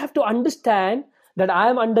 and you just have to understand that I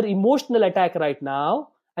am under emotional attack right now,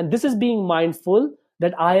 and this is being mindful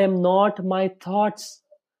that I am not my thoughts.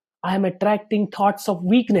 I am attracting thoughts of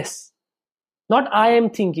weakness. Not I am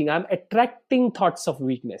thinking, I'm attracting thoughts of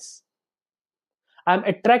weakness. I'm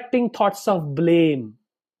attracting thoughts of blame.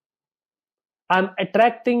 I'm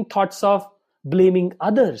attracting thoughts of blaming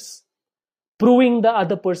others, proving the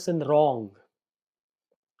other person wrong.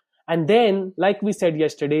 And then, like we said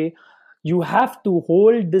yesterday, you have to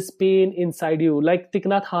hold this pain inside you. Like Thich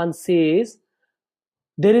Nhat Hanh says,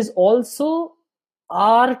 there is also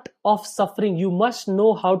art of suffering. You must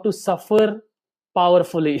know how to suffer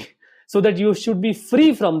powerfully so that you should be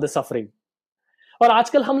free from the suffering. और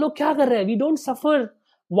आजकल हम लोग क्या कर रहे हैं? We don't suffer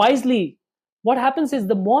wisely. What happens is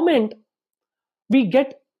the moment we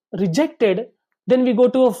get rejected, then we go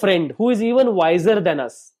to a friend who is even wiser than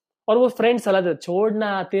us. और वो फ्रेंड सलाह देता,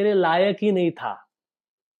 छोड़ना, तेरे लायक ही नहीं था,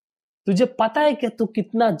 तुझे पता है कि तू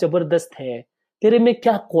कितना जबरदस्त है, तेरे में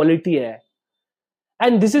क्या क्वालिटी है.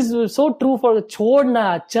 And this is so true for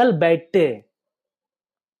छोड़ना, चल बैठते,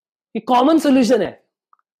 ये कॉमन सोल्यूशन है.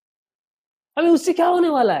 अभी उससे क्या होने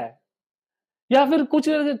वाला है? या फिर कुछ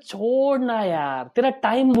छोड़ना यार, तेरा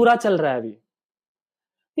टाइम बुरा चल रहा है अभी.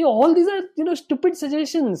 All these are stupid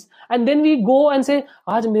suggestions, and then we go and say,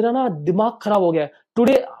 आज मेरा ना दिमाग खराब हो गया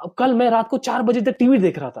टुडे, कल मैं रात को 4 बजे तक टीवी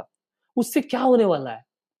देख रहा था, उससे क्या होने वाला है?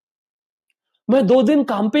 मैं 2 दिन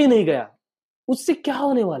काम पे ही नहीं गया, उससे क्या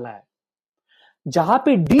होने वाला है? जहां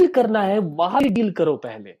पे डील करना है वहां डील करो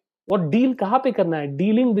पहले. और डील कहां पे करना है?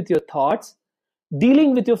 Dealing with your thoughts,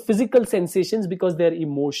 dealing with your physical sensations because they are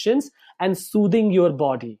emotions, and soothing your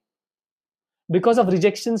body. Because of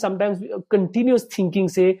rejection, sometimes continuous thinking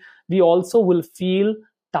say we also will feel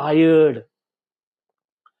tired.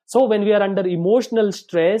 So when we are under emotional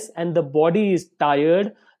stress and the body is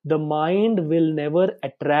tired, the mind will never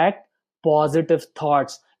attract positive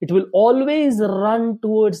thoughts. It will always run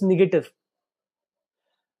towards negative.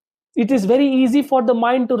 It is very easy for the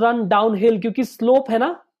mind to run downhill क्योंकि slope है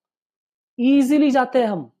ना, easily जाते हैं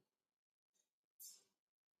हम.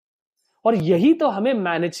 और यही तो हमें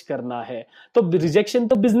मैनेज करना है. तो रिजेक्शन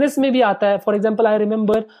तो बिजनेस में भी आता है. For example, I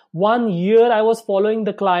remember 1 year I was following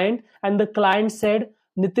the client and the client said,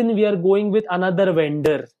 Nitin we are going with another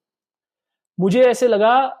vendor. मुझे ऐसे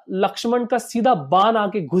लगा लक्ष्मण का सीधा बाण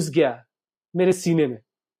आके घुस गया मेरे सीने में.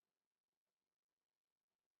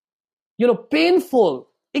 Painful,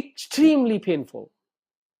 extremely painful.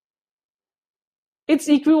 It's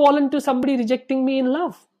equivalent to somebody rejecting me in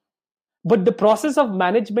love. But the process of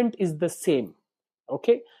management is the same.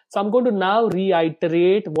 Okay, so I'm going to now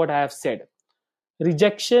reiterate what I have said.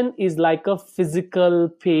 Rejection is like a physical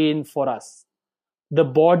pain for us. The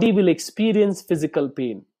body will experience physical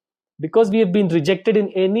pain. Because we have been rejected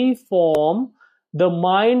in any form, the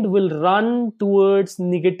mind will run towards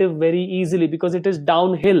negative very easily because it is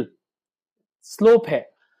downhill. Slope hai.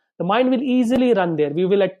 The mind will easily run there.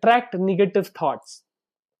 We will attract negative thoughts.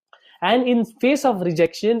 And in face of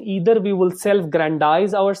rejection, either we will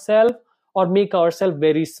self-grandize ourselves or make ourselves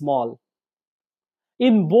very small.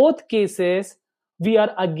 In both cases, we are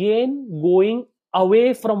again going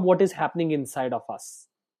away from what is happening inside of us.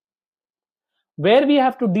 Where we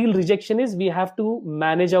have to deal rejection is we have to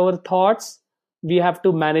manage our thoughts, we have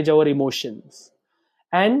to manage our emotions.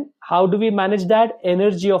 And how do we manage that?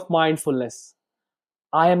 Energy of mindfulness.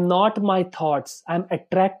 I am not my thoughts. I am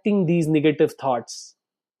attracting these negative thoughts.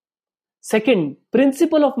 Second,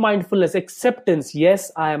 principle of mindfulness, acceptance.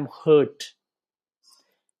 Yes, I am hurt.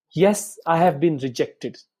 Yes, I have been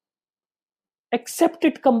rejected. Accept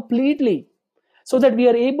it completely so that we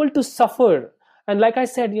are able to suffer. And like I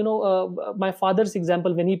said, my father's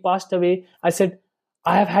example, when he passed away, I said,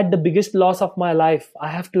 I have had the biggest loss of my life.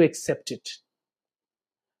 I have to accept it.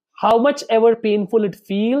 How much ever painful it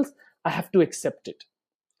feels, I have to accept it.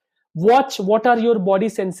 Watch what are your body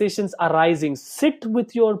sensations arising. Sit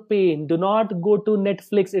with your pain. Do not go to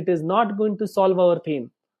Netflix. It is not going to solve our pain.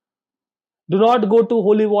 Do not go to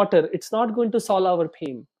holy water. It's not going to solve our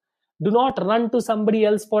pain. Do not run to somebody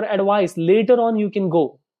else for advice. Later on, you can go.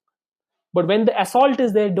 But when the assault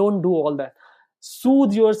is there, don't do all that.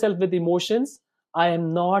 Soothe yourself with emotions. I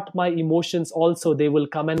am not my emotions also. They will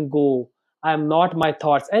come and go. I am not my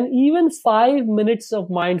thoughts. And even 5 minutes of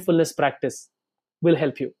mindfulness practice will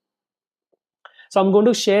help you. So I'm going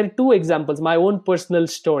to share two examples, my own personal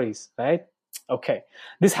stories, right? Okay.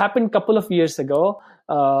 This happened a couple of years ago.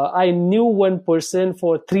 I knew one person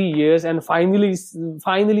for 3 years, and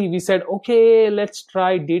finally we said, okay, let's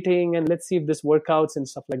try dating and let's see if this works out and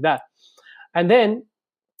stuff like that. And then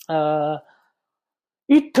uh,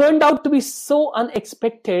 it turned out to be so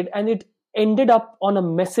unexpected, and it ended up on a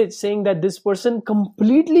message saying that this person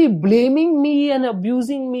completely blaming me and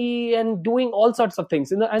abusing me and doing all sorts of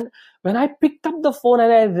things. And when I picked up the phone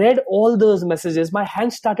and I read all those messages, my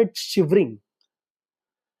hands started shivering.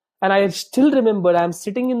 And I still remember I'm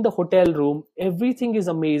sitting in the hotel room. Everything is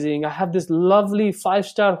amazing. I have this lovely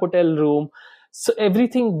 5-star hotel room. So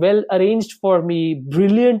everything well arranged for me,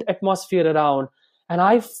 brilliant atmosphere around. And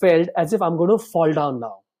I felt as if I'm going to fall down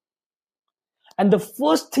now. And the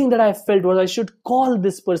first thing that I felt was I should call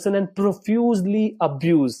this person and profusely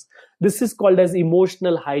abuse. This is called as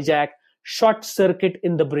emotional hijack, short circuit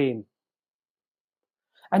in the brain.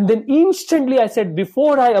 And then instantly I said,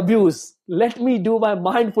 before I abuse, let me do my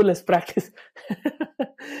mindfulness practice.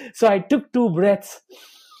 So I took 2 breaths.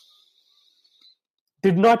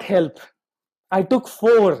 Did not help. I took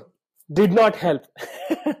 4. Did not help.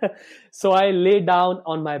 So I lay down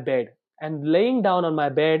on my bed. And laying down on my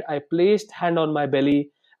bed, I placed hand on my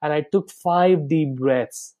belly and I took 5 deep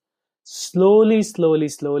breaths. Slowly, slowly,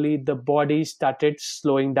 slowly, the body started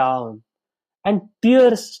slowing down. And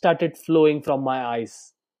tears started flowing from my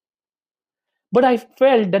eyes. But I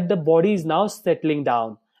felt that the body is now settling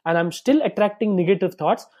down and I'm still attracting negative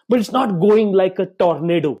thoughts, but it's not going like a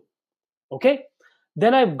tornado. Okay.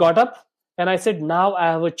 Then I got up and I said, now I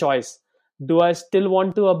have a choice. Do I still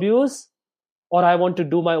want to abuse or I want to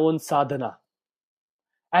do my own sadhana?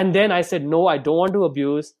 And then I said, no, I don't want to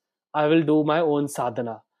abuse. I will do my own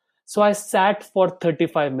sadhana. So I sat for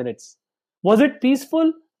 35 minutes. Was it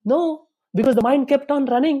peaceful? No, because the mind kept on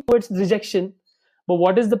running towards rejection. But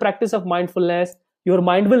what is the practice of mindfulness? Your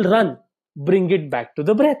mind will run. Bring it back to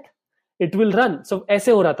the breath. It will run. So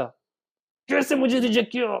ऐसे हो रहा था. कैसे मुझे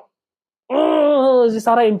reject किया? Oh, ये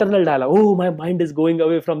सारा internal dialogue. Oh, my mind is going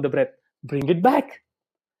away from the breath. Bring it back.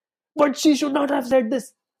 But she should not have said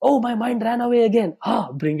this. Oh, my mind ran away again.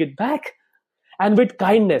 Bring it back. And with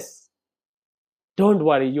kindness. Don't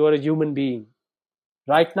worry, you are a human being.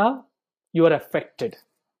 Right now, you are affected.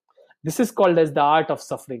 This is called as the art of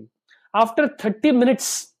suffering. After 30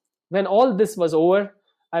 minutes, when all this was over,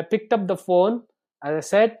 I picked up the phone, as I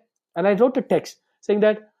said, and I wrote a text saying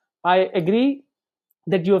that I agree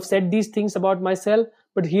that you have said these things about myself,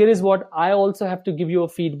 but here is what I also have to give you a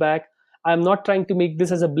feedback. I'm not trying to make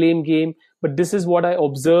this as a blame game, but this is what I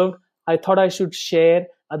observed. I thought I should share,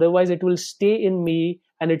 otherwise it will stay in me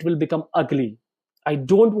and it will become ugly. I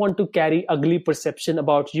don't want to carry ugly perception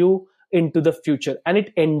about you into the future. And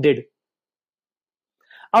it ended.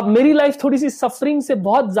 अब मेरी life थोड़ी सी suffering से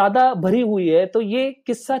बहुत ज्यादा भरी हुई है, तो ये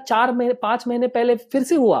किस्सा 5 महीने पहले फिर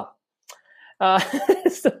से हुआ.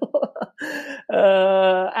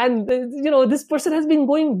 And this person has been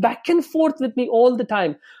going back and forth with me all the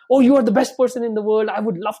time. Oh, you are the best person in the world. I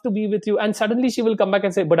would love to be with you. And suddenly she will come back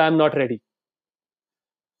and say, but I'm not ready.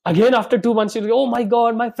 Again, after 2 months, she'll go, oh my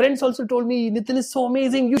God, my friends also told me, Nitin is so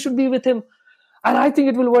amazing. You should be with him. And I think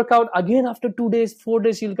it will work out. Again, after 2 days, 4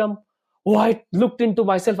 days, she'll come. Oh, I looked into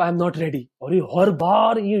myself. I'm not ready. और ये हर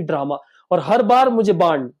बार ये drama. और हर बार मुझे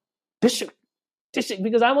बांध.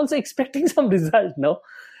 Because I'm also expecting some result, no?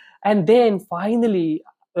 And then finally,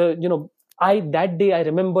 that day I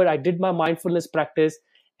remember I did my mindfulness practice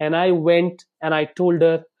and I went and I told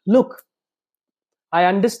her, look, I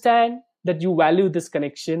understand that you value this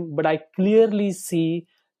connection, but I clearly see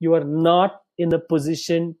you are not in a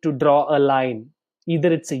position to draw a line.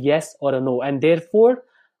 Either it's a yes or a no. And therefore,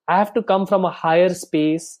 I have to come from a higher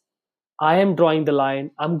space. I am drawing the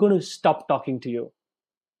line. I'm going to stop talking to you.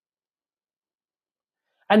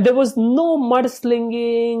 And there was no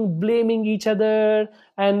mudslinging, blaming each other.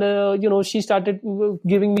 And, she started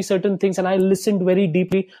giving me certain things and I listened very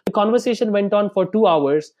deeply. The conversation went on for 2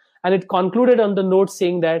 hours and it concluded on the note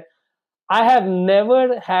saying that I have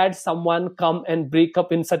never had someone come and break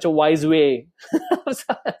up in such a wise way.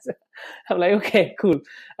 I'm like, okay, cool.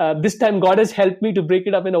 This time God has helped me to break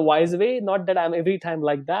it up in a wise way. Not that I'm every time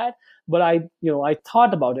like that, but I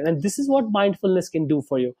thought about it. And this is what mindfulness can do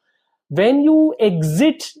for you. When you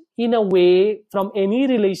exit in a way from any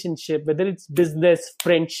relationship, whether it's business,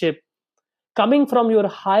 friendship, coming from your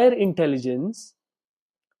higher intelligence,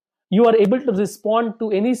 you are able to respond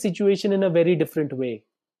to any situation in a very different way.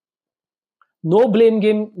 No blame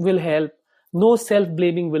game will help. No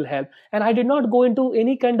self-blaming will help. And I did not go into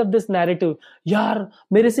any kind of this narrative. यार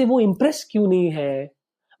मेरे से वो impress क्यों नहीं है?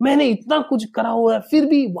 मैंने इतना कुछ करा हुआ है, फिर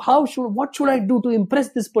भी what should I do to impress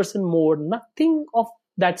this person more? Nothing of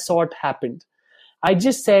that sort happened. I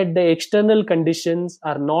just said the external conditions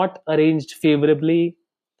are not arranged favorably,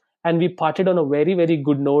 and we parted on a very, very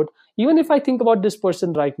good note. Even if I think about this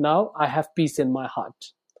person right now, I have peace in my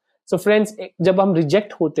heart. So friends, जब हम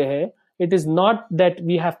reject होते हैं, it is not that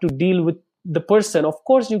we have to deal with the person. Of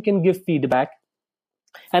course, you can give feedback.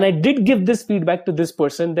 And I did give this feedback to this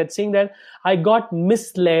person, that saying that I got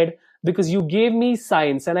misled because you gave me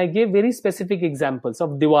signs, and I gave very specific examples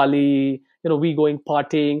of Diwali, we going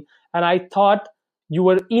partying, and I thought you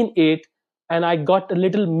were in it, and I got a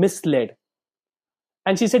little misled.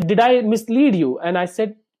 And she said, did I mislead you? And I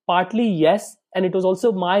said, partly yes, and it was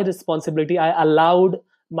also my responsibility. I allowed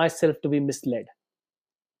myself to be misled.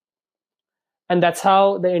 And that's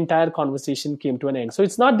how the entire conversation came to an end. So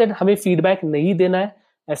it's not that हमें feedback नहीं देना है,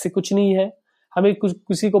 ऐसे कुछ नहीं है, हमें कुछ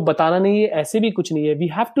किसी को बताना नहीं है, ऐसे भी कुछ नहीं है. We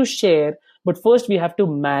have to share, but first we have to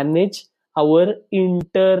manage our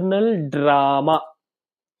internal drama.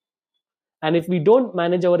 And if we don't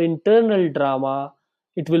manage our internal drama,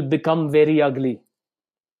 it will become very ugly.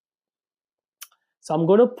 So I'm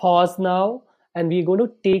going to pause now, and we're going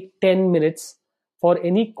to take 10 minutes for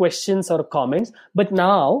any questions or comments. But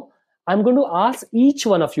now I'm going to ask each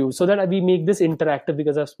one of you, so that we make this interactive,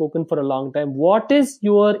 because I've spoken for a long time. What is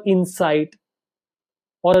your insight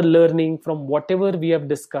or a learning from whatever we have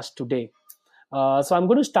discussed today? So I'm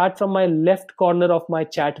going to start from my left corner of my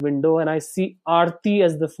chat window, and I see Aarti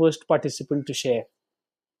as the first participant to share.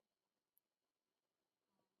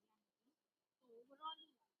 So overall,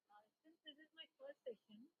 since this is my first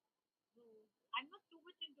session, so I'm not too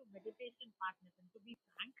much into meditation partners, and to be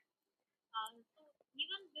frank, so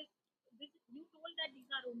even this you told that these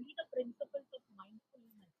are only the principles of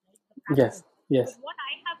mindfulness, right? The Yes, practice. yes. But what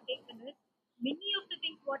I have taken is many of the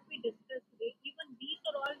things what we discussed today, even these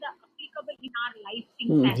are all the applicable in our life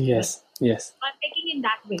things as well. Yes, yes. But taking in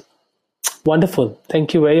that way. Wonderful.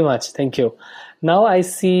 Thank you very much. Thank you. Now I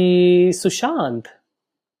see Sushant.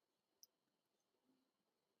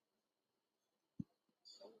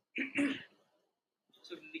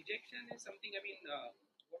 So rejection is something. I mean,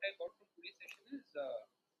 what I got from today's session is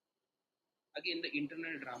again the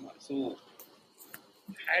internal drama. So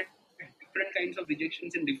had different kinds of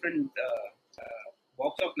rejections in different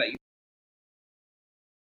walks of life.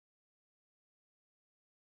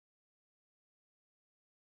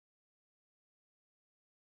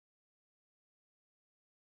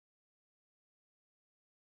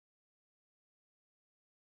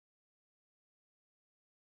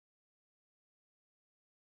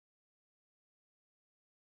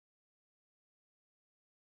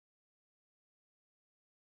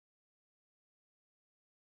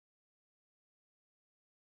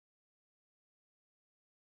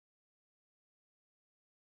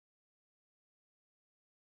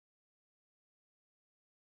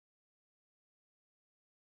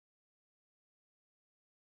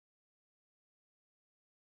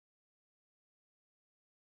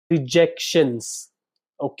 Rejections.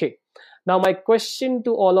 Okay. Now my question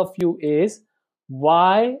to all of you is,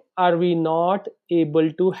 why are we not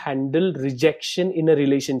able to handle rejection in a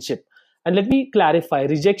relationship? And let me clarify,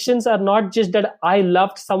 rejections are not just that I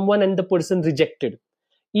loved someone and the person rejected.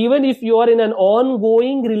 Even if you are in an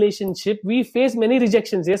ongoing relationship, we face many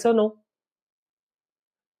rejections, yes or no?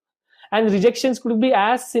 And rejections could be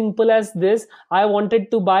as simple as this: I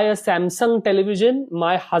wanted to buy a Samsung television,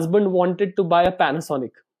 my husband wanted to buy a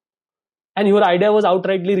Panasonic, and your idea was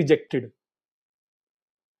outrightly rejected.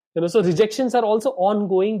 So rejections are also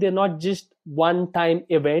ongoing, they're not just one time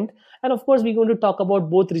event. And of course we're going to talk about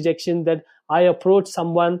both rejection, that I approached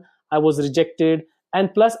someone, I was rejected,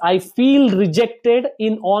 and plus I feel rejected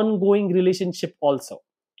in ongoing relationship also.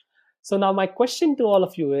 So now my question to all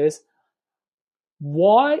of you is,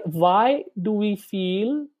 why do we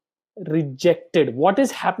feel rejected? What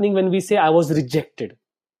is happening when we say I was rejected?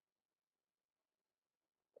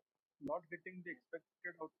 Not getting the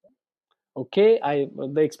expected outcome. Okay,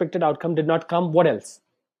 the expected outcome did not come. What else?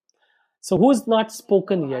 So who's not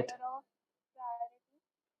spoken yet? Matter of priority.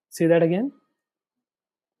 Say that again.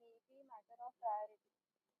 Maybe matter of priority.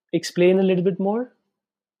 Explain a little bit more.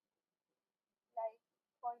 Like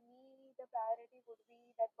for me, the priority would be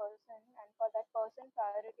that person, and for that person,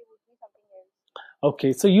 priority would be something else.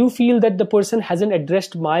 Okay, so you feel that the person hasn't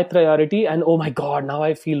addressed my priority, and oh my god, now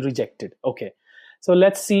I feel rejected. Okay, so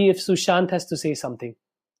let's see if Sushant has to say something.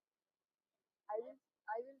 I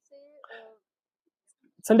will say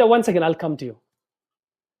Sandhya, 1 second, I'll come to you.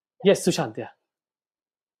 Yes, Sushant, yeah.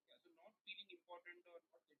 So not feeling important or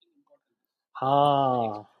not getting importance.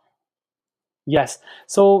 Ah, Yes.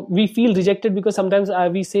 So we feel rejected because sometimes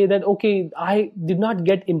we say that, okay, I did not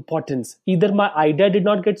get importance. Either my idea did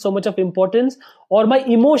not get so much of importance, or my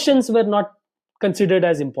emotions were not considered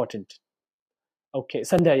as important. Okay.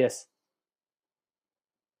 Sandhya, yes.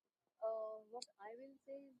 What I will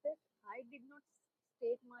say is that I did not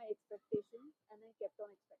state my expectations and I kept on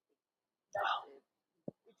expecting that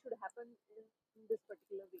it should happen in this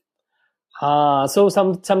particular way. हाँ, so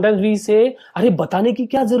sometimes we say, अरे बताने की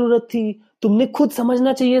क्या जरूरत थी, तुमने खुद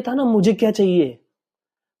समझना चाहिए था ना मुझे क्या चाहिए.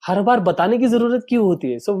 हर बार बताने की जरूरत क्यों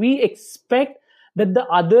होती है? So we expect that the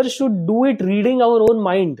other should do it reading our own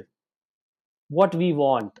mind what we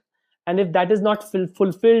want, and if that is not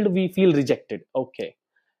fulfilled, we feel rejected. Okay.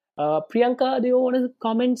 Priyanka, do you want to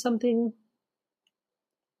comment something?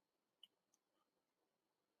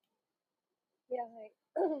 Yeah, hi.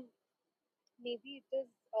 Maybe it is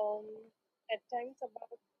at times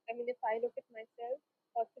about, I mean, if I look at myself,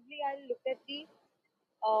 possibly I'll look at the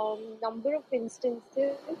number of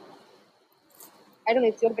instances. I don't know,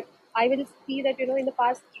 it's your, but I will see that, in the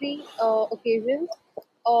past three occasions,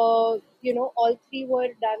 all three were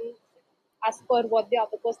done as per what the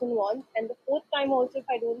other person wants. And the fourth time also, if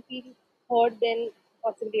I don't feel heard, then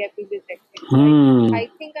possibly I feel rejected. So I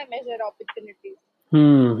think I measure opportunities.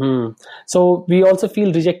 So we also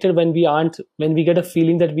feel rejected when we get a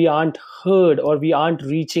feeling that we aren't heard or we aren't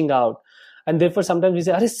reaching out, and therefore sometimes we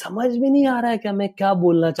say, अरे समझ में नहीं आ रहा है क्या मैं क्या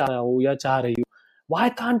बोलना चाह रहा हूँ या चाह रही हूँ. Why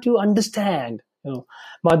can't you understand?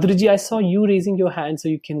 Madhuri ji, I saw you raising your hand, so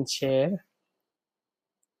you can share.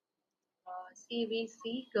 See, we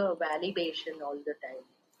seek validation all the time.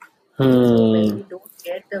 So when we don't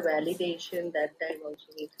get the validation, that time also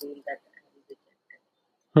we feel that I'm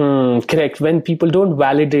rejected. Correct. When people don't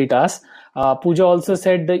validate us, Pooja also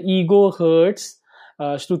said the ego hurts.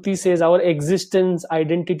 Shruti says our existence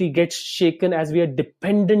identity gets shaken as we are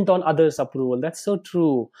dependent on others' approval. That's so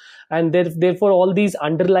true. And therefore, all these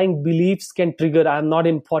underlying beliefs can trigger I'm not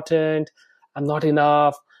important, I'm not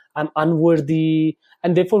enough, I'm unworthy.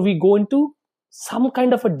 And therefore, we go into some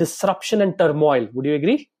kind of a disruption and turmoil. Would you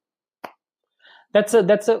agree? That's a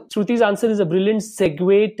Shruti's answer is a brilliant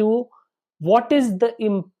segue to what is the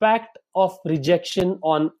impact of rejection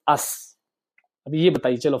on us. अभी ये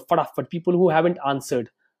बताइए चलो फटाफट, people who haven't answered.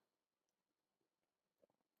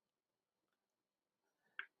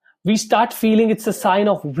 We start feeling it's a sign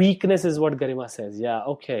of weakness is what Garima says. Yeah,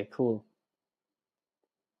 okay, cool.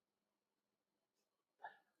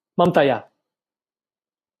 Mamta, yeah.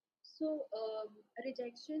 So,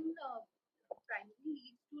 rejection primarily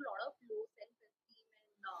leads to a lot of low self-esteem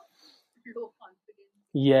and low confidence.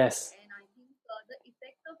 Yes. And I think the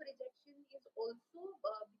effect of rejection is also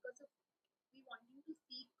because of we wanting to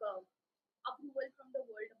seek approval from the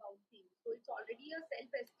world about things. So it's already a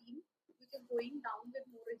self-esteem which is going down with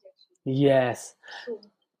more rejection. Yes. So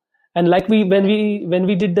And like when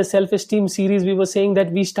we did the self-esteem series, we were saying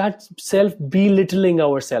that we start self belittling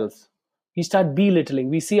ourselves. We start belittling.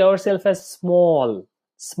 We see ourselves as small.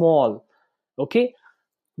 Okay,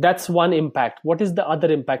 that's one impact. What is the other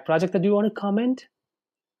impact? Prajakta, do you want to comment?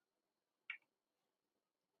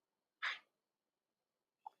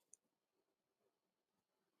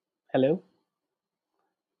 Hello.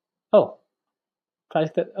 Oh,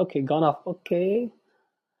 Prajakta. Okay, gone off. Okay.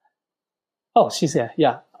 Oh, she's here.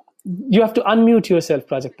 Yeah, you have to unmute yourself,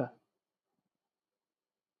 Prajakta.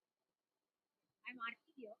 I'm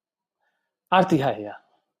Aarti here. Aarti, hi. Yeah.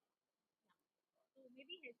 So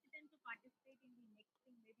maybe hesitant to participate in the next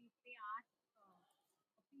thing. Maybe if they ask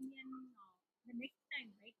opinion the next time,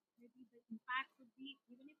 right? Maybe the impact would be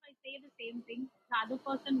even if I say the same thing, the other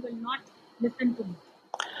person will not listen to me.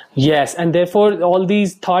 Yes, and therefore all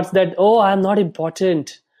these thoughts that, oh, I'm not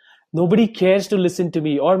important, nobody cares to listen to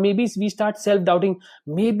me, or maybe we start self-doubting,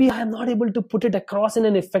 maybe I'm not able to put it across in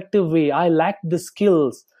an effective way, I lack the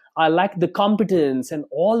skills, I lack the competence, and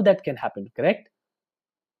all that can happen, correct?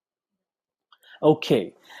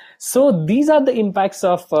 Okay, so these are the impacts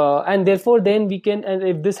of and therefore then we can, and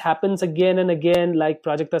if this happens again and again, like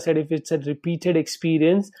Prajakta said, if it's a repeated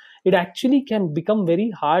experience, it actually can become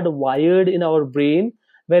very hardwired in our brain,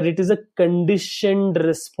 where it is a conditioned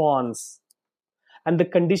response. And the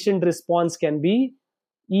conditioned response can be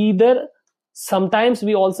either, sometimes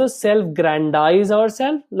we also self-grandize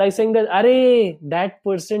ourselves, like saying that, "Arey, that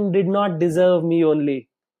person did not deserve me only.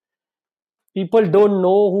 People don't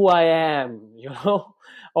know who I am,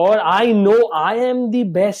 or I know I am the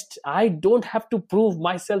best. I don't have to prove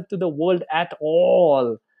myself to the world at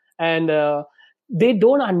all." And they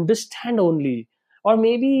don't understand only. Or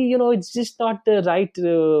maybe, it's just not the right,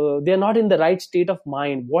 they're not in the right state of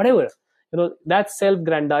mind, whatever. That's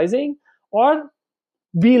self-grandizing or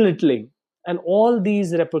belittling. And all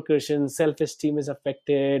these repercussions, self-esteem is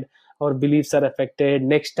affected, our beliefs are affected,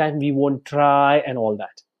 next time we won't try, and all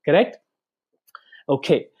that. Correct?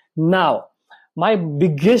 Okay. Now, my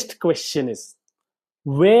biggest question is,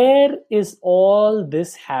 where is all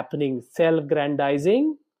this happening?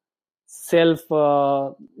 Self-grandizing,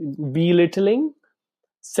 self-belittling,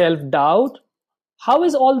 self-doubt. How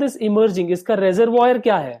is all this emerging? इसका reservoir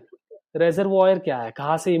क्या है? Reservoir क्या है?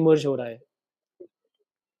 कहाँ से emerge हो रहा है?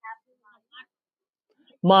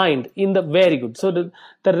 Mind. In the very good. So the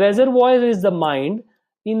reservoir is the mind.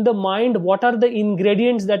 In the mind, what are the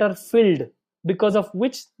ingredients that are filled, because of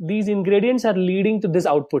which these ingredients are leading to this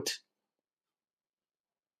output?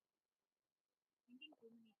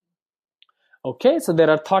 Okay, so there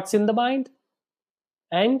are thoughts in the mind,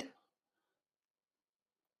 and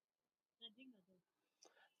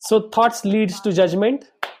so thoughts leads to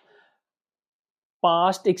judgment.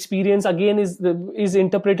 Past experience again is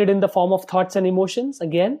interpreted in the form of thoughts and emotions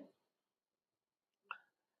again.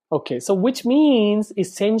 Okay, so which means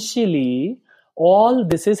essentially all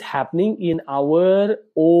this is happening in our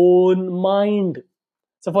own mind.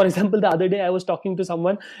 So for example, the other day I was talking to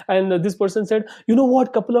someone, and this person said, you know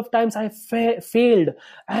what, couple of times I failed,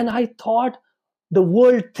 and I thought the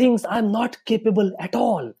world thinks I'm not capable at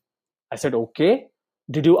all. I said, okay,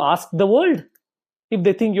 did you ask the world if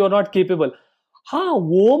they think you're not capable? हाँ,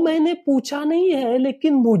 वो मैंने पूछा नहीं है,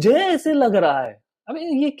 लेकिन मुझे ऐसे लग रहा है. अबे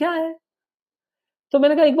ये क्या है? तो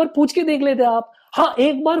मैंने कहा एक बार पूछ के देख लेते आप. हाँ,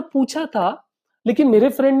 एक बार पूछा था, लेकिन मेरे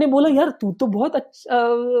फ्रेंड ने बोला यार तू तो बहुत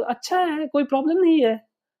अच्छा है, कोई प्रॉब्लम नहीं है.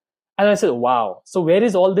 And I said, wow, so where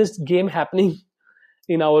is all this game happening?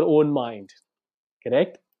 In our own mind.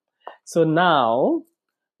 Correct? So now,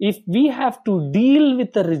 if we have to deal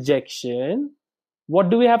with the rejection, what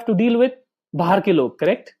do we have to deal with? बाहर के लोग,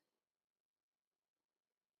 correct?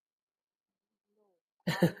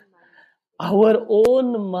 Our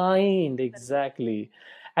own mind, exactly.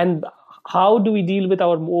 And how do we deal with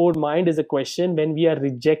our own mind is a question. When we are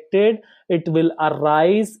rejected, it will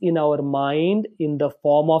arise in our mind in the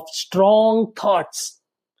form of strong thoughts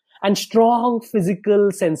and strong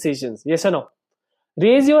physical sensations. Yes or no?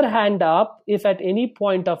 Raise your hand up if at any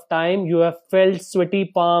point of time you have felt sweaty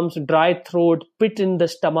palms, dry throat, pit in the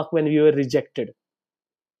stomach when you were rejected.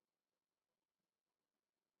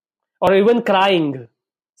 Or even crying,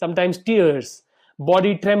 sometimes tears,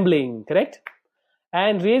 body trembling, correct?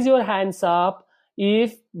 And raise your hands up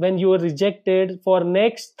if when you were rejected for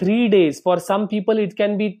next 3 days, for some people it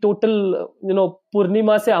can be total,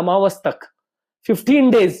 Purnima se Amavas tak, 15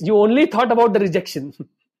 days, you only thought about the rejection.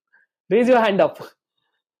 Raise your hand up.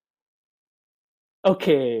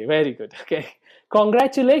 Okay, very good. Okay,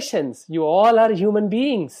 congratulations. You all are human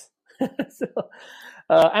beings. So,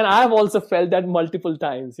 and I have also felt that multiple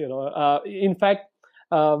times. In fact,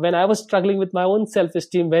 when I was struggling with my own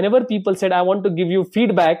self-esteem, whenever people said, I want to give you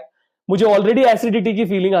feedback, मुझे already acidity की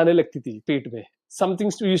feeling आने लगती थी पेट में.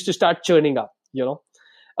 Something used to start churning up,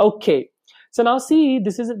 Okay, so now see,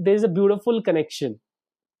 there's a beautiful connection.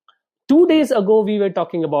 2 days ago, we were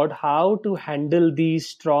talking about how to handle these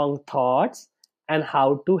strong thoughts and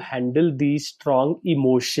how to handle these strong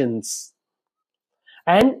emotions.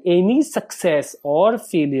 And any success or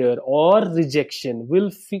failure or rejection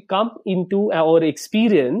will come into our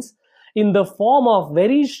experience in the form of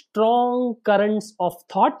very strong currents of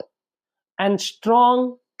thought and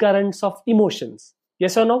strong currents of emotions.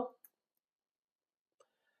 Yes or no?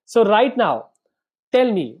 So right now,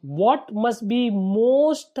 tell me, what must be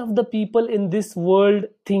most of the people in this world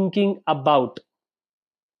thinking about?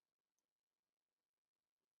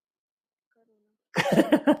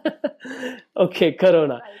 Okay,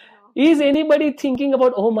 Corona. Is anybody thinking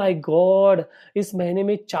about, oh my God, इस महीने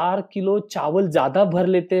में 4 kilo चावल ज़्यादा भर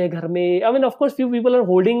लेते हैं घर में? I mean, of course, few people are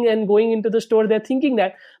holding and going into the store. They're thinking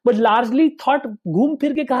that, but largely thought घूम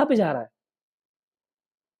फिर के कहाँ पे जा रहा है?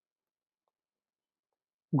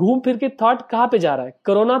 घूम फिर के thought कहाँ पे जा रहा है?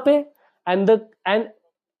 Corona पे and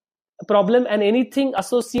problem and anything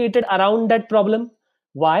associated around that problem.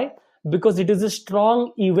 Why? Because it is a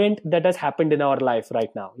strong event that has happened in our life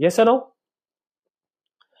right now. Yes or no?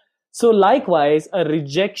 So likewise, a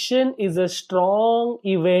rejection is a strong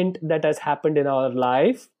event that has happened in our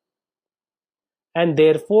life. And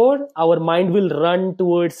therefore, our mind will run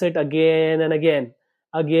towards it again and again,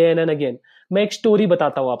 again and again. मैं एक story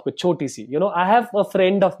बताता हूँ आपको छोटी सी. I have a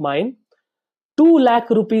friend of mine, 2 lakh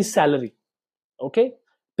rupees salary. Okay.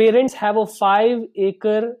 Parents have a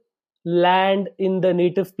 5-acre land in the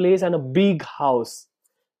native place and a big house.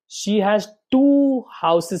 She has 2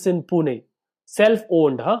 houses in Pune,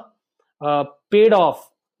 self-owned, paid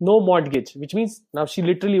off, no mortgage, which means now she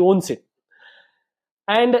literally owns it.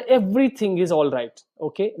 and everything is all right.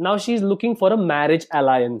 Okay, now she's looking for a marriage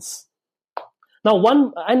alliance. Now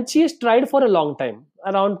and she has tried for a long time,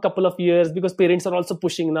 around couple of years, because parents are also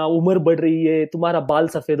pushing. Now umar बढ़ रही है, तुम्हारा बाल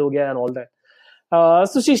सफेद हो गया and all that.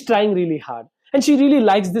 So she's trying really hard, and she really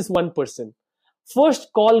likes this one person. First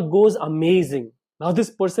call goes amazing. Now this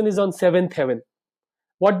person is on seventh heaven.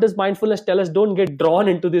 What does mindfulness tell us? Don't get drawn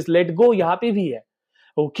into this. Let go. यहाँ पे भी है.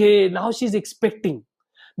 Okay, now she's expecting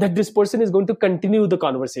that this person is going to continue the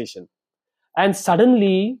conversation. And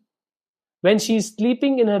suddenly, when she's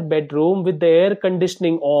sleeping in her bedroom with the air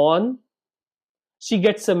conditioning on, she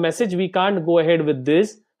gets a message, we can't go ahead with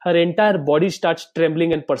this. Her entire body starts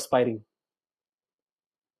trembling and perspiring.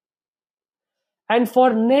 And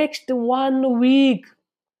for next 1 week,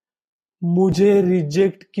 मुझे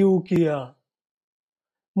reject क्यों किया,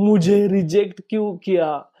 मुझे reject क्यों किया,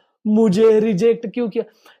 मुझे reject क्यों किया.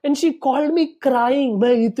 And she called me crying,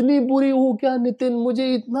 मैं इतनी बुरी हूं क्या नितिन,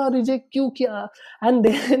 मुझे इतना रिजेक्ट क्यों किया. And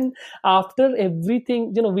then after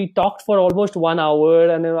everything, you know, we talked for almost 1 hour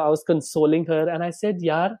and I was consoling her and I said,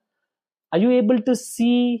 yaar, are you able to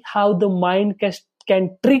see how the mind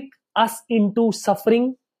can trick us into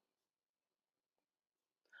suffering?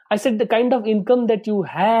 I said, the kind of income that you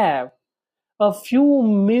have, a few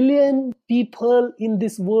million people in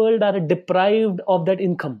this world are deprived of that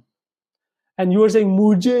income. And you are saying,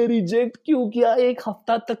 मुझे reject क्यों किया, 1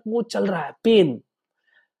 हफ्ता तक वो चल रहा है, pain.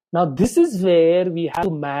 Now this is where we have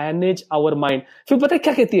to manage our mind. फिर पता है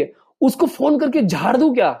क्या कहती है, उसको फोन करके झाड़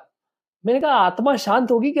दूं क्या. मैंने कहा आत्मा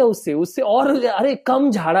शांत होगी क्या उससे और अरे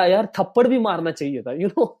कम झाड़ा यार, थप्पड़ भी मारना चाहिए था.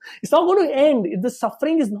 It's not going to end. The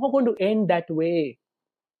suffering is not going to end that way.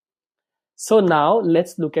 So now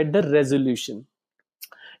let's look at the resolution.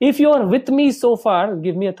 If you are with me so far,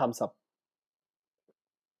 give me a thumbs up.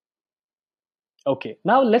 Okay,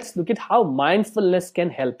 now let's look at how mindfulness can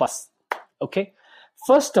help us. Okay,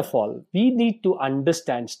 first of all, we need to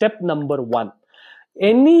understand step number 1.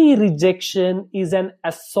 Any rejection is an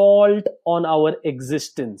assault on our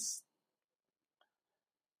existence.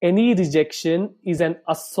 Any rejection is an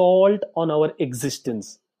assault on our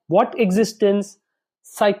existence. What existence?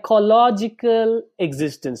 Psychological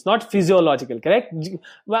existence, not physiological, correct?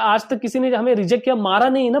 आज तक किसी ने हमें reject किया, मारा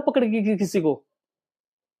नहीं ना पकड़ के किसी को.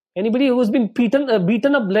 Anybody who's been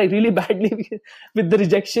beaten up like really badly with the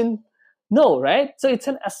rejection? No, right? So it's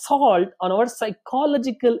an assault on our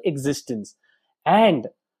psychological existence. And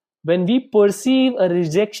when we perceive a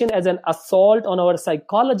rejection as an assault on our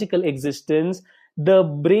psychological existence, the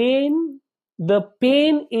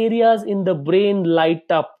pain areas in the brain light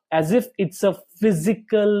up as if it's a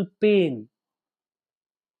physical pain.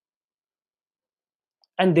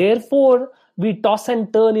 And therefore, we toss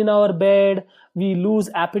and turn in our bed, we lose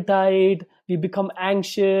appetite, we become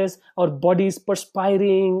anxious, our body is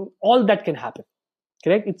perspiring, all that can happen.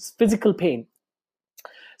 Correct? It's physical pain.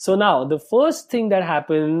 So now, the first thing that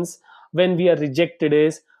happens when we are rejected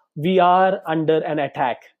is we are under an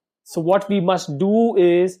attack. So what we must do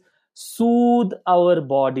is soothe our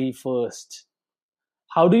body first.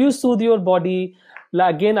 How do you soothe your body?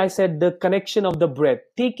 Again, I said the connection of the breath.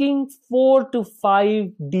 Taking 4 to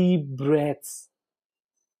 5 deep breaths.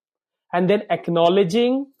 And then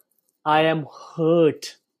acknowledging, I am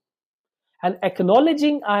hurt. And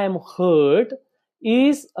acknowledging I am hurt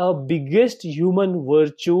is a biggest human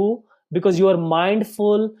virtue because you are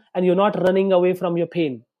mindful and you're not running away from your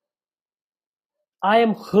pain. I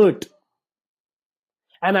am hurt.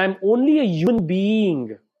 And I'm only a human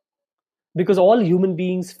being because all human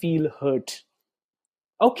beings feel hurt.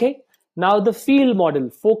 Okay, now the feel model.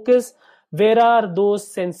 Focus, where are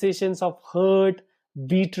those sensations of hurt,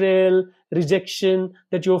 betrayal, rejection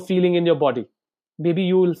that you're feeling in your body? Maybe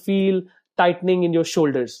you will feel tightening in your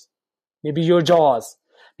shoulders, maybe your jaws,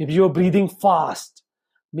 maybe you're breathing fast,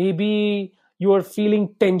 maybe you are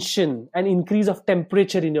feeling tension and increase of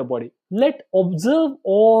temperature in your body. Observe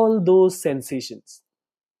all those sensations.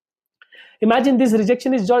 Imagine this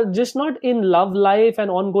rejection is just not in love life and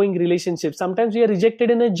ongoing relationships. Sometimes we are rejected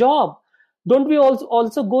in a job. Don't we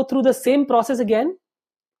also go through the same process again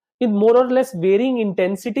in more or less varying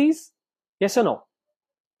intensities? Yes or no?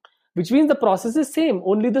 Which means the process is same,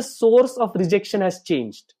 only the source of rejection has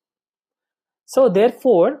changed. So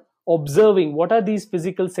therefore, observing what are these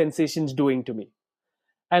physical sensations doing to me.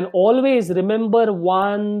 And always remember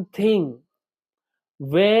one thing.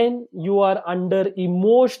 When you are under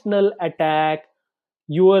emotional attack,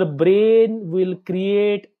 your brain will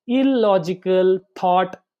create illogical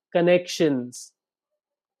thought connections.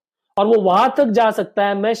 और वो वहां तक जा सकता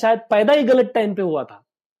है, मैं शायद पैदा ही गलत टाइम पे हुआ था.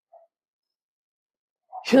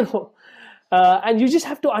 And you just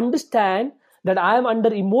have to understand that I am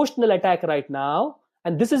under emotional attack right now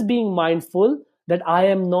And this is being mindful that I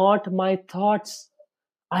am not my thoughts.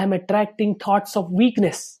 I am attracting thoughts of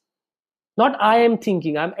weakness. Not I am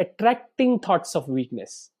thinking, I'm attracting thoughts of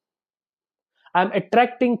weakness. I'm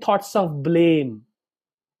attracting thoughts of blame.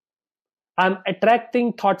 I'm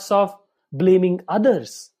attracting thoughts of blaming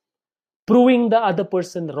others, proving the other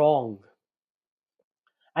person wrong.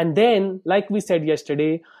 And then, like we said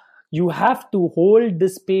yesterday, you have to hold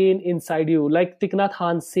this pain inside you. Like Thich Nhat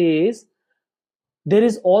Hanh says, there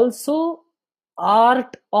is also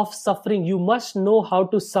art of suffering. You must know how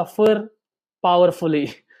to suffer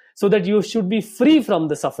powerfully so that you should be free from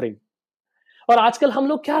the suffering. और आजकल हम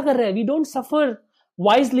लोग क्या कर रहे हैं? We don't suffer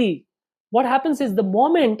wisely. What happens is the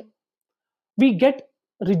moment we get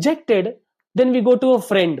rejected, then we go to a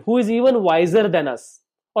friend who is even wiser than us.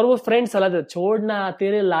 और वो फ्रेंड सलाह देता, छोड़ना,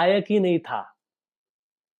 तेरे लायक ही नहीं था.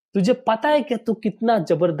 तुझे पता है कि तू कितना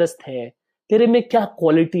जबरदस्त है, तेरे में क्या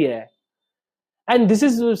क्वालिटी है. And this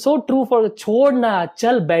is so true for छोड़ना,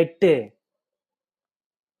 चल बैठते.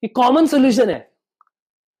 ये कॉमन सोल्यूशन है.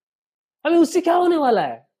 अभी उससे क्या होने वाला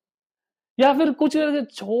है? या फिर कुछ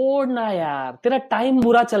छोड़ना यार, तेरा टाइम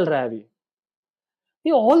बुरा चल रहा है अभी.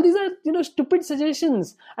 All these are stupid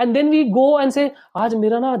suggestions. And then we go and say, आज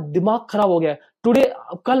मेरा ना दिमाग खराब हो गया. Today,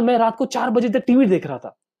 कल मैं रात को 4 बजे तक टीवी देख रहा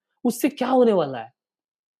था. उससे क्या होने वाला है?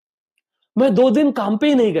 मैं 2 दिन काम पे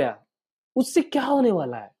ही नहीं गया. उससे क्या होने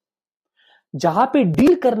वाला है? जहां पे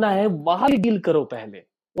डील करना है वहां डील करो पहले.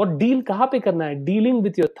 और डील कहां पे करना है? Dealing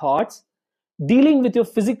with your thoughts, dealing with your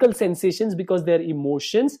physical sensations because they are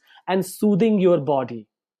emotions, and soothing your body.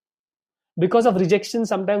 Because of rejection,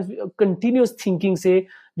 sometimes continuous thinking say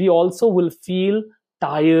we also will feel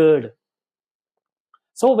tired.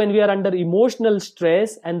 So when we are under emotional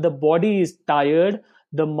stress and the body is tired,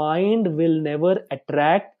 the mind will never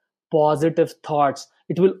attract positive thoughts.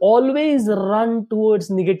 It will always run towards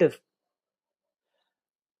negative.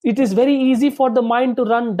 It is very easy for the mind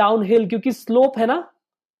to run downhill क्योंकि slope है ना,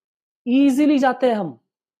 easily जाते हैं हम.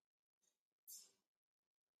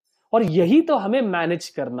 और यही तो हमें मैनेज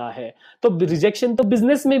करना है. तो रिजेक्शन तो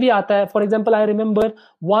बिजनेस में भी आता है. For example, I remember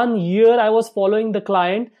 1 year I was following the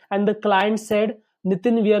client and the client said,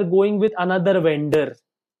 Nitin we are going with another vendor.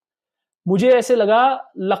 मुझे ऐसे लगा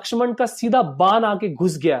लक्ष्मण का सीधा बाण आके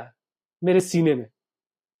घुस गया मेरे सीने में.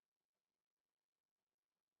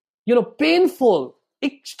 Painful,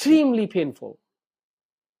 extremely painful.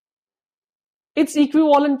 It's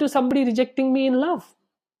equivalent to somebody rejecting me in love.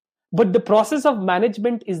 But the process of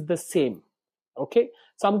management is the same. Okay,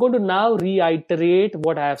 so I'm going to now reiterate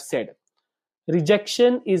what I have said.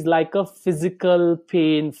 Rejection is like a physical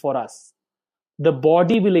pain for us. The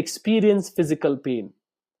body will experience physical pain.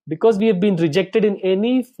 Because we have been rejected in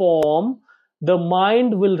any form, the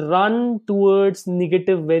mind will run towards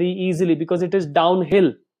negative very easily because it is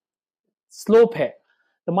downhill. Slope hai.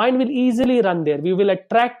 The mind will easily run there. We will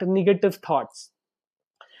attract negative thoughts.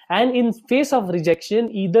 And in face of rejection,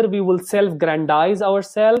 either we will self-grandize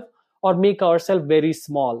ourselves or make ourselves very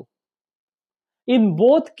small. In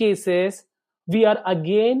both cases, we are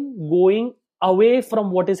again going away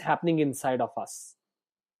from what is happening inside of us.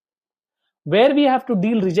 Where we have to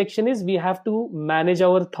deal rejection is we have to manage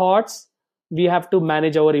our thoughts, we have to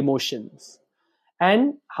manage our emotions.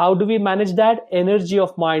 And how do we manage that? Energy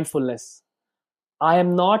of mindfulness. I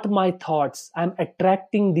am not my thoughts. I am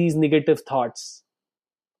attracting these negative thoughts.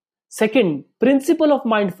 Second, principle of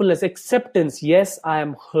mindfulness, acceptance. Yes, I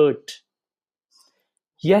am hurt.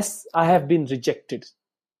 Yes, I have been rejected.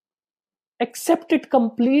 Accept it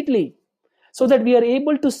completely so that we are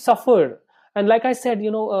able to suffer. And like I said,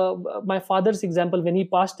 my father's example, when he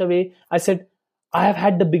passed away, I said, I have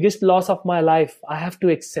had the biggest loss of my life. I have to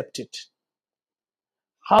accept it.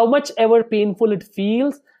 How much ever painful it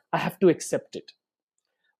feels, I have to accept it.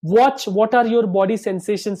 Watch what are your body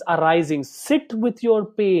sensations arising. Sit with your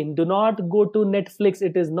pain. Do not go to Netflix.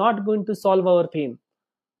 It is not going to solve our pain.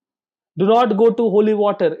 Do not go to holy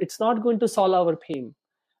water. It's not going to solve our pain.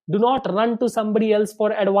 Do not run to somebody else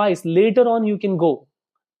for advice. Later on, you can go.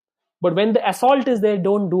 But when the assault is there,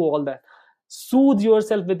 don't do all that. Soothe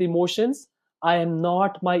yourself with emotions. I am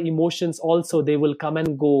not my emotions also. They will come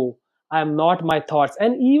and go. I am not my thoughts.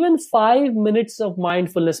 And even 5 minutes of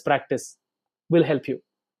mindfulness practice will help you.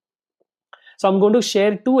 So I'm going to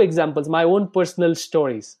share 2 examples, my own personal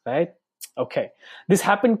stories, right? Okay. This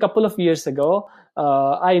happened a couple of years ago.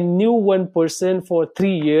 I knew one person for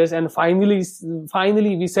 3 years, and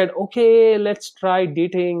finally we said, okay, let's try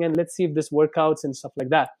dating and let's see if this works out and stuff like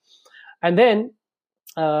that. And then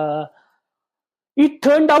it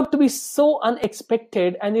turned out to be so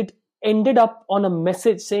unexpected, and it ended up on a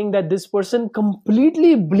message saying that this person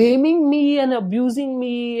completely blaming me and abusing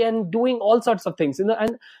me and doing all sorts of things.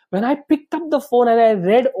 And when I picked up the phone and I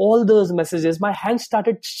read all those messages, my hands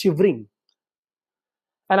started shivering.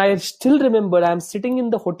 And I still remember I'm sitting in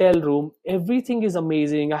the hotel room. Everything is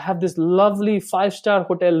amazing. I have this lovely 5-star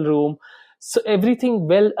hotel room. So everything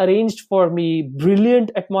well arranged for me,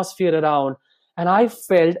 brilliant atmosphere around. And I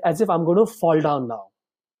felt as if I'm going to fall down now.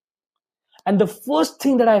 And the first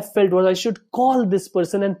thing that I felt was I should call this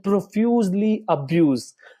person and profusely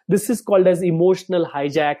abuse. This is called as emotional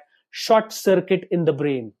hijack, short circuit in the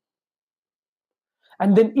brain.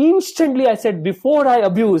 And then instantly I said, before I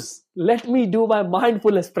abuse, let me do my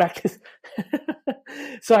mindfulness practice.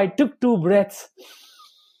 So I took 2 breaths.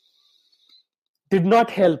 Did not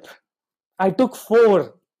help. I took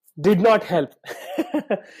 4. Did not help.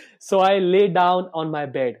 So I lay down on my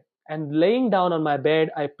bed. And laying down on my bed,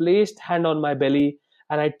 I placed hand on my belly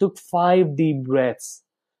and I took 5 deep breaths.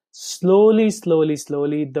 Slowly, slowly,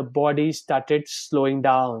 slowly, the body started slowing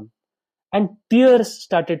down. And tears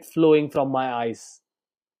started flowing from my eyes.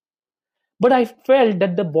 But I felt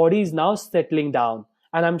that the body is now settling down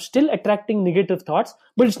and I'm still attracting negative thoughts,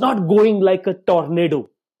 but it's not going like a tornado.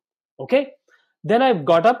 Okay? Then I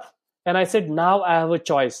got up and I said, now I have a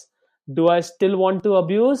choice. Do I still want to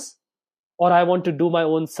abuse or I want to do my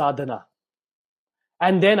own sadhana?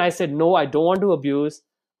 And then I said, no, I don't want to abuse.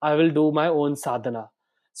 I will do my own sadhana.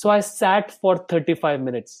 So I sat for 35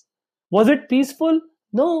 minutes. Was it peaceful?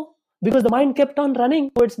 No, because the mind kept on running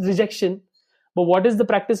towards rejection. But what is the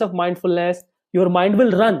practice of mindfulness? Your mind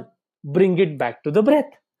will run. Bring it back to the breath.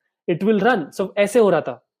 It will run. So ऐसे हो रहा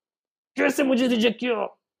था. कैसे मुझे reject किया?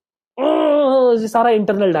 Oh, this सारा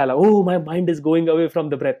internal dialogue. Oh, my mind is going away from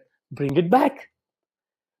the breath. Bring it back.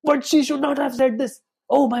 But she should not have said this.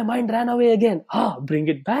 Oh, my mind ran away again. Bring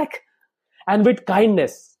it back. And with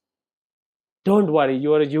kindness. Don't worry,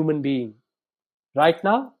 you are a human being. Right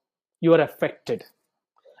now, you are affected.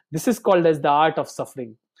 This is called as the art of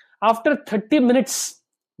suffering. After 30 minutes,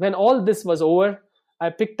 when all this was over,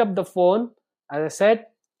 I picked up the phone, as I said,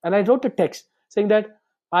 and I wrote a text saying that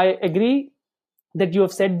I agree that you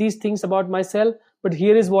have said these things about myself, but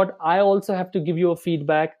here is what I also have to give you a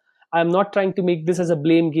feedback. I'm not trying to make this as a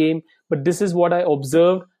blame game, but this is what I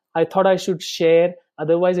observed. I thought I should share,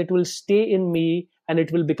 otherwise it will stay in me and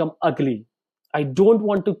it will become ugly. I don't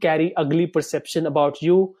want to carry ugly perception about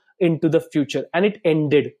you into the future. And it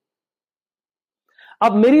ended.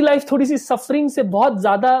 अब मेरी life थोड़ी सी suffering से बहुत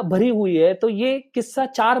ज्यादा भरी हुई है, तो ये किस्सा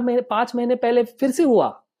 5 महीने पहले फिर से हुआ.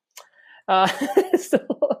 So,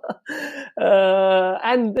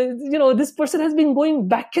 and this person has been going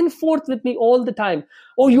back and forth with me all the time.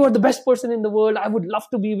 Oh, you are the best person in the world. I would love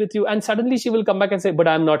to be with you. And suddenly she will come back and say, but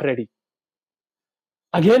I'm not ready.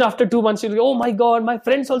 Again, after 2 months, she'll go, oh my God, my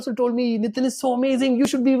friends also told me, Nitin is so amazing. You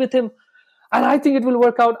should be with him. And I think it will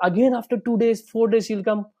work out. Again, after 2 days, 4 days, she'll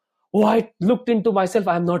come. Oh, I looked into myself.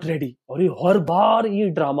 I'm not ready. और ये हर बार ये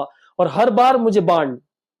drama और हर बार मुझे बांध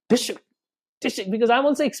because I'm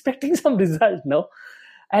also expecting some result, no?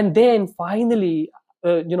 And then finally,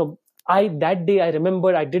 that day I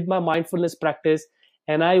remember I did my mindfulness practice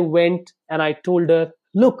and I went and I told her,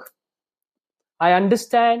 look, I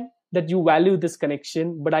understand that you value this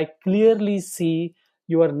connection, but I clearly see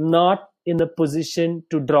you are not in a position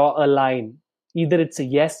to draw a line. Either it's a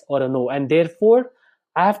yes or a no. And therefore,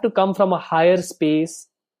 I have to come from a higher space.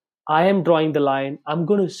 I am drawing the line. I'm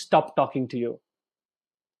going to stop talking to you.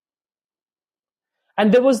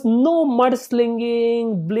 And there was no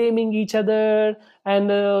mudslinging, blaming each other.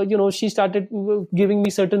 And, she started giving me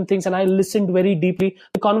certain things and I listened very deeply.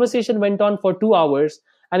 The conversation went on for 2 hours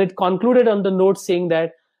and it concluded on the note saying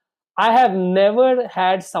that I have never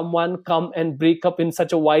had someone come and break up in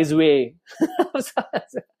such a wise way.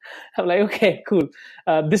 I'm like, okay, cool.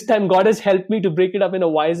 This time God has helped me to break it up in a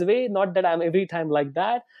wise way. Not that I'm every time like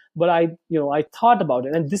that, but I thought about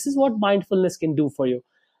it. And this is what mindfulness can do for you.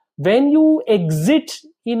 When you exit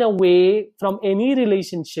in a way from any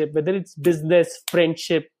relationship, whether it's business,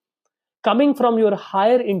 friendship, coming from your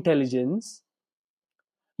higher intelligence,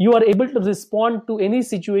 you are able to respond to any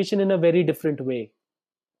situation in a very different way.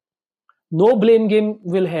 No blame game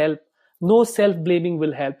will help. No self-blaming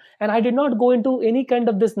will help. And I did not go into any kind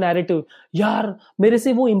of this narrative. यार मेरे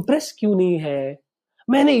से वो impress क्यों नहीं है?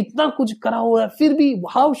 मैंने इतना कुछ करा हुआ है, फिर भी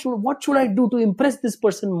what should I do to impress this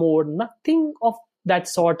person more? Nothing of that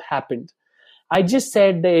sort happened. I just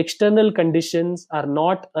said the external conditions are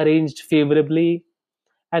not arranged favorably,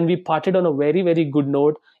 and we parted on a very, very good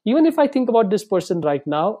note. Even if I think about this person right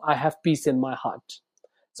now, I have peace in my heart.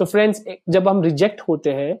 So friends, जब हम reject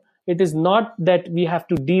होते हैं, it is not that we have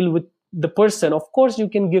to deal with the person, of course you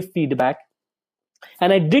can give feedback.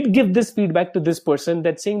 And I did give this feedback to this person,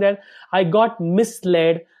 that saying that I got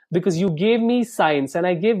misled because you gave me signs, and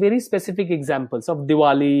I gave very specific examples of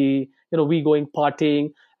Diwali, we going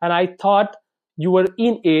partying, and I thought you were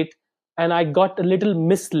in it, and I got a little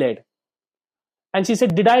misled. And she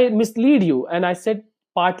said, did I mislead you? And I said,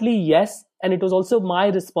 partly yes, and it was also my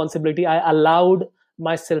responsibility. I allowed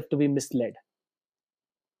myself to be misled.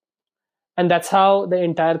 And that's how the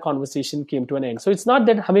entire conversation came to an end. So it's not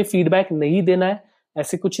that हमें feedback नहीं देना है,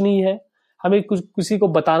 ऐसे कुछ नहीं है, हमें कुछ किसी को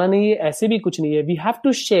बताना नहीं है, ऐसे भी कुछ नहीं है. We have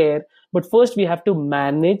to share, but first we have to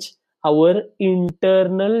manage our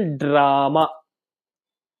internal drama.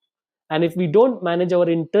 And if we don't manage our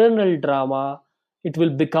internal drama, it will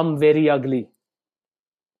become very ugly.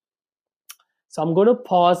 So I'm going to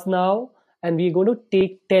pause now, and we're going to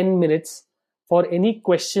take 10 minutes for any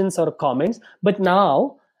questions or comments. But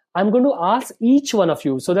now I'm going to ask each one of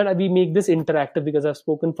you, so that we make this interactive, because I've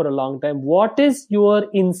spoken for a long time. What is your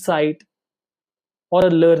insight or a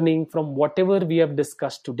learning from whatever we have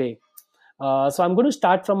discussed today? So I'm going to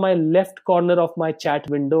start from my left corner of my chat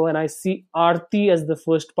window, and I see Aarti as the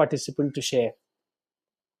first participant to share.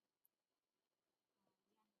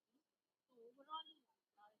 So overall,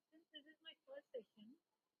 since this is my first session,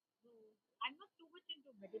 so I'm not too much into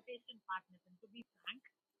meditation partners, and to be frank,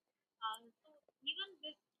 so even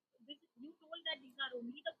this you told that these are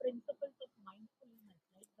only the principles of mindfulness,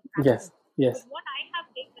 right? The Yes, practice. yes. But what I have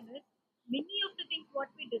taken is many of the things what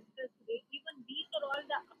we discussed today, even these are all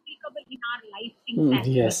the applicable in our life things as well.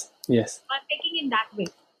 Yes, yes. But taking in that way.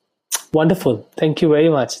 Wonderful. Thank you very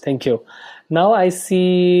much. Thank you. Now I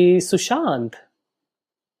see Sushant.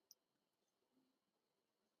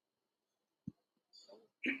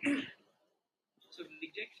 So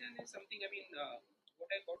rejection is something, what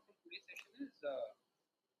I got from today's session is,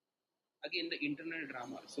 again, the internal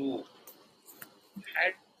drama. So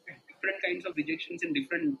had different kinds of rejections in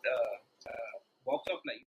different walks of life.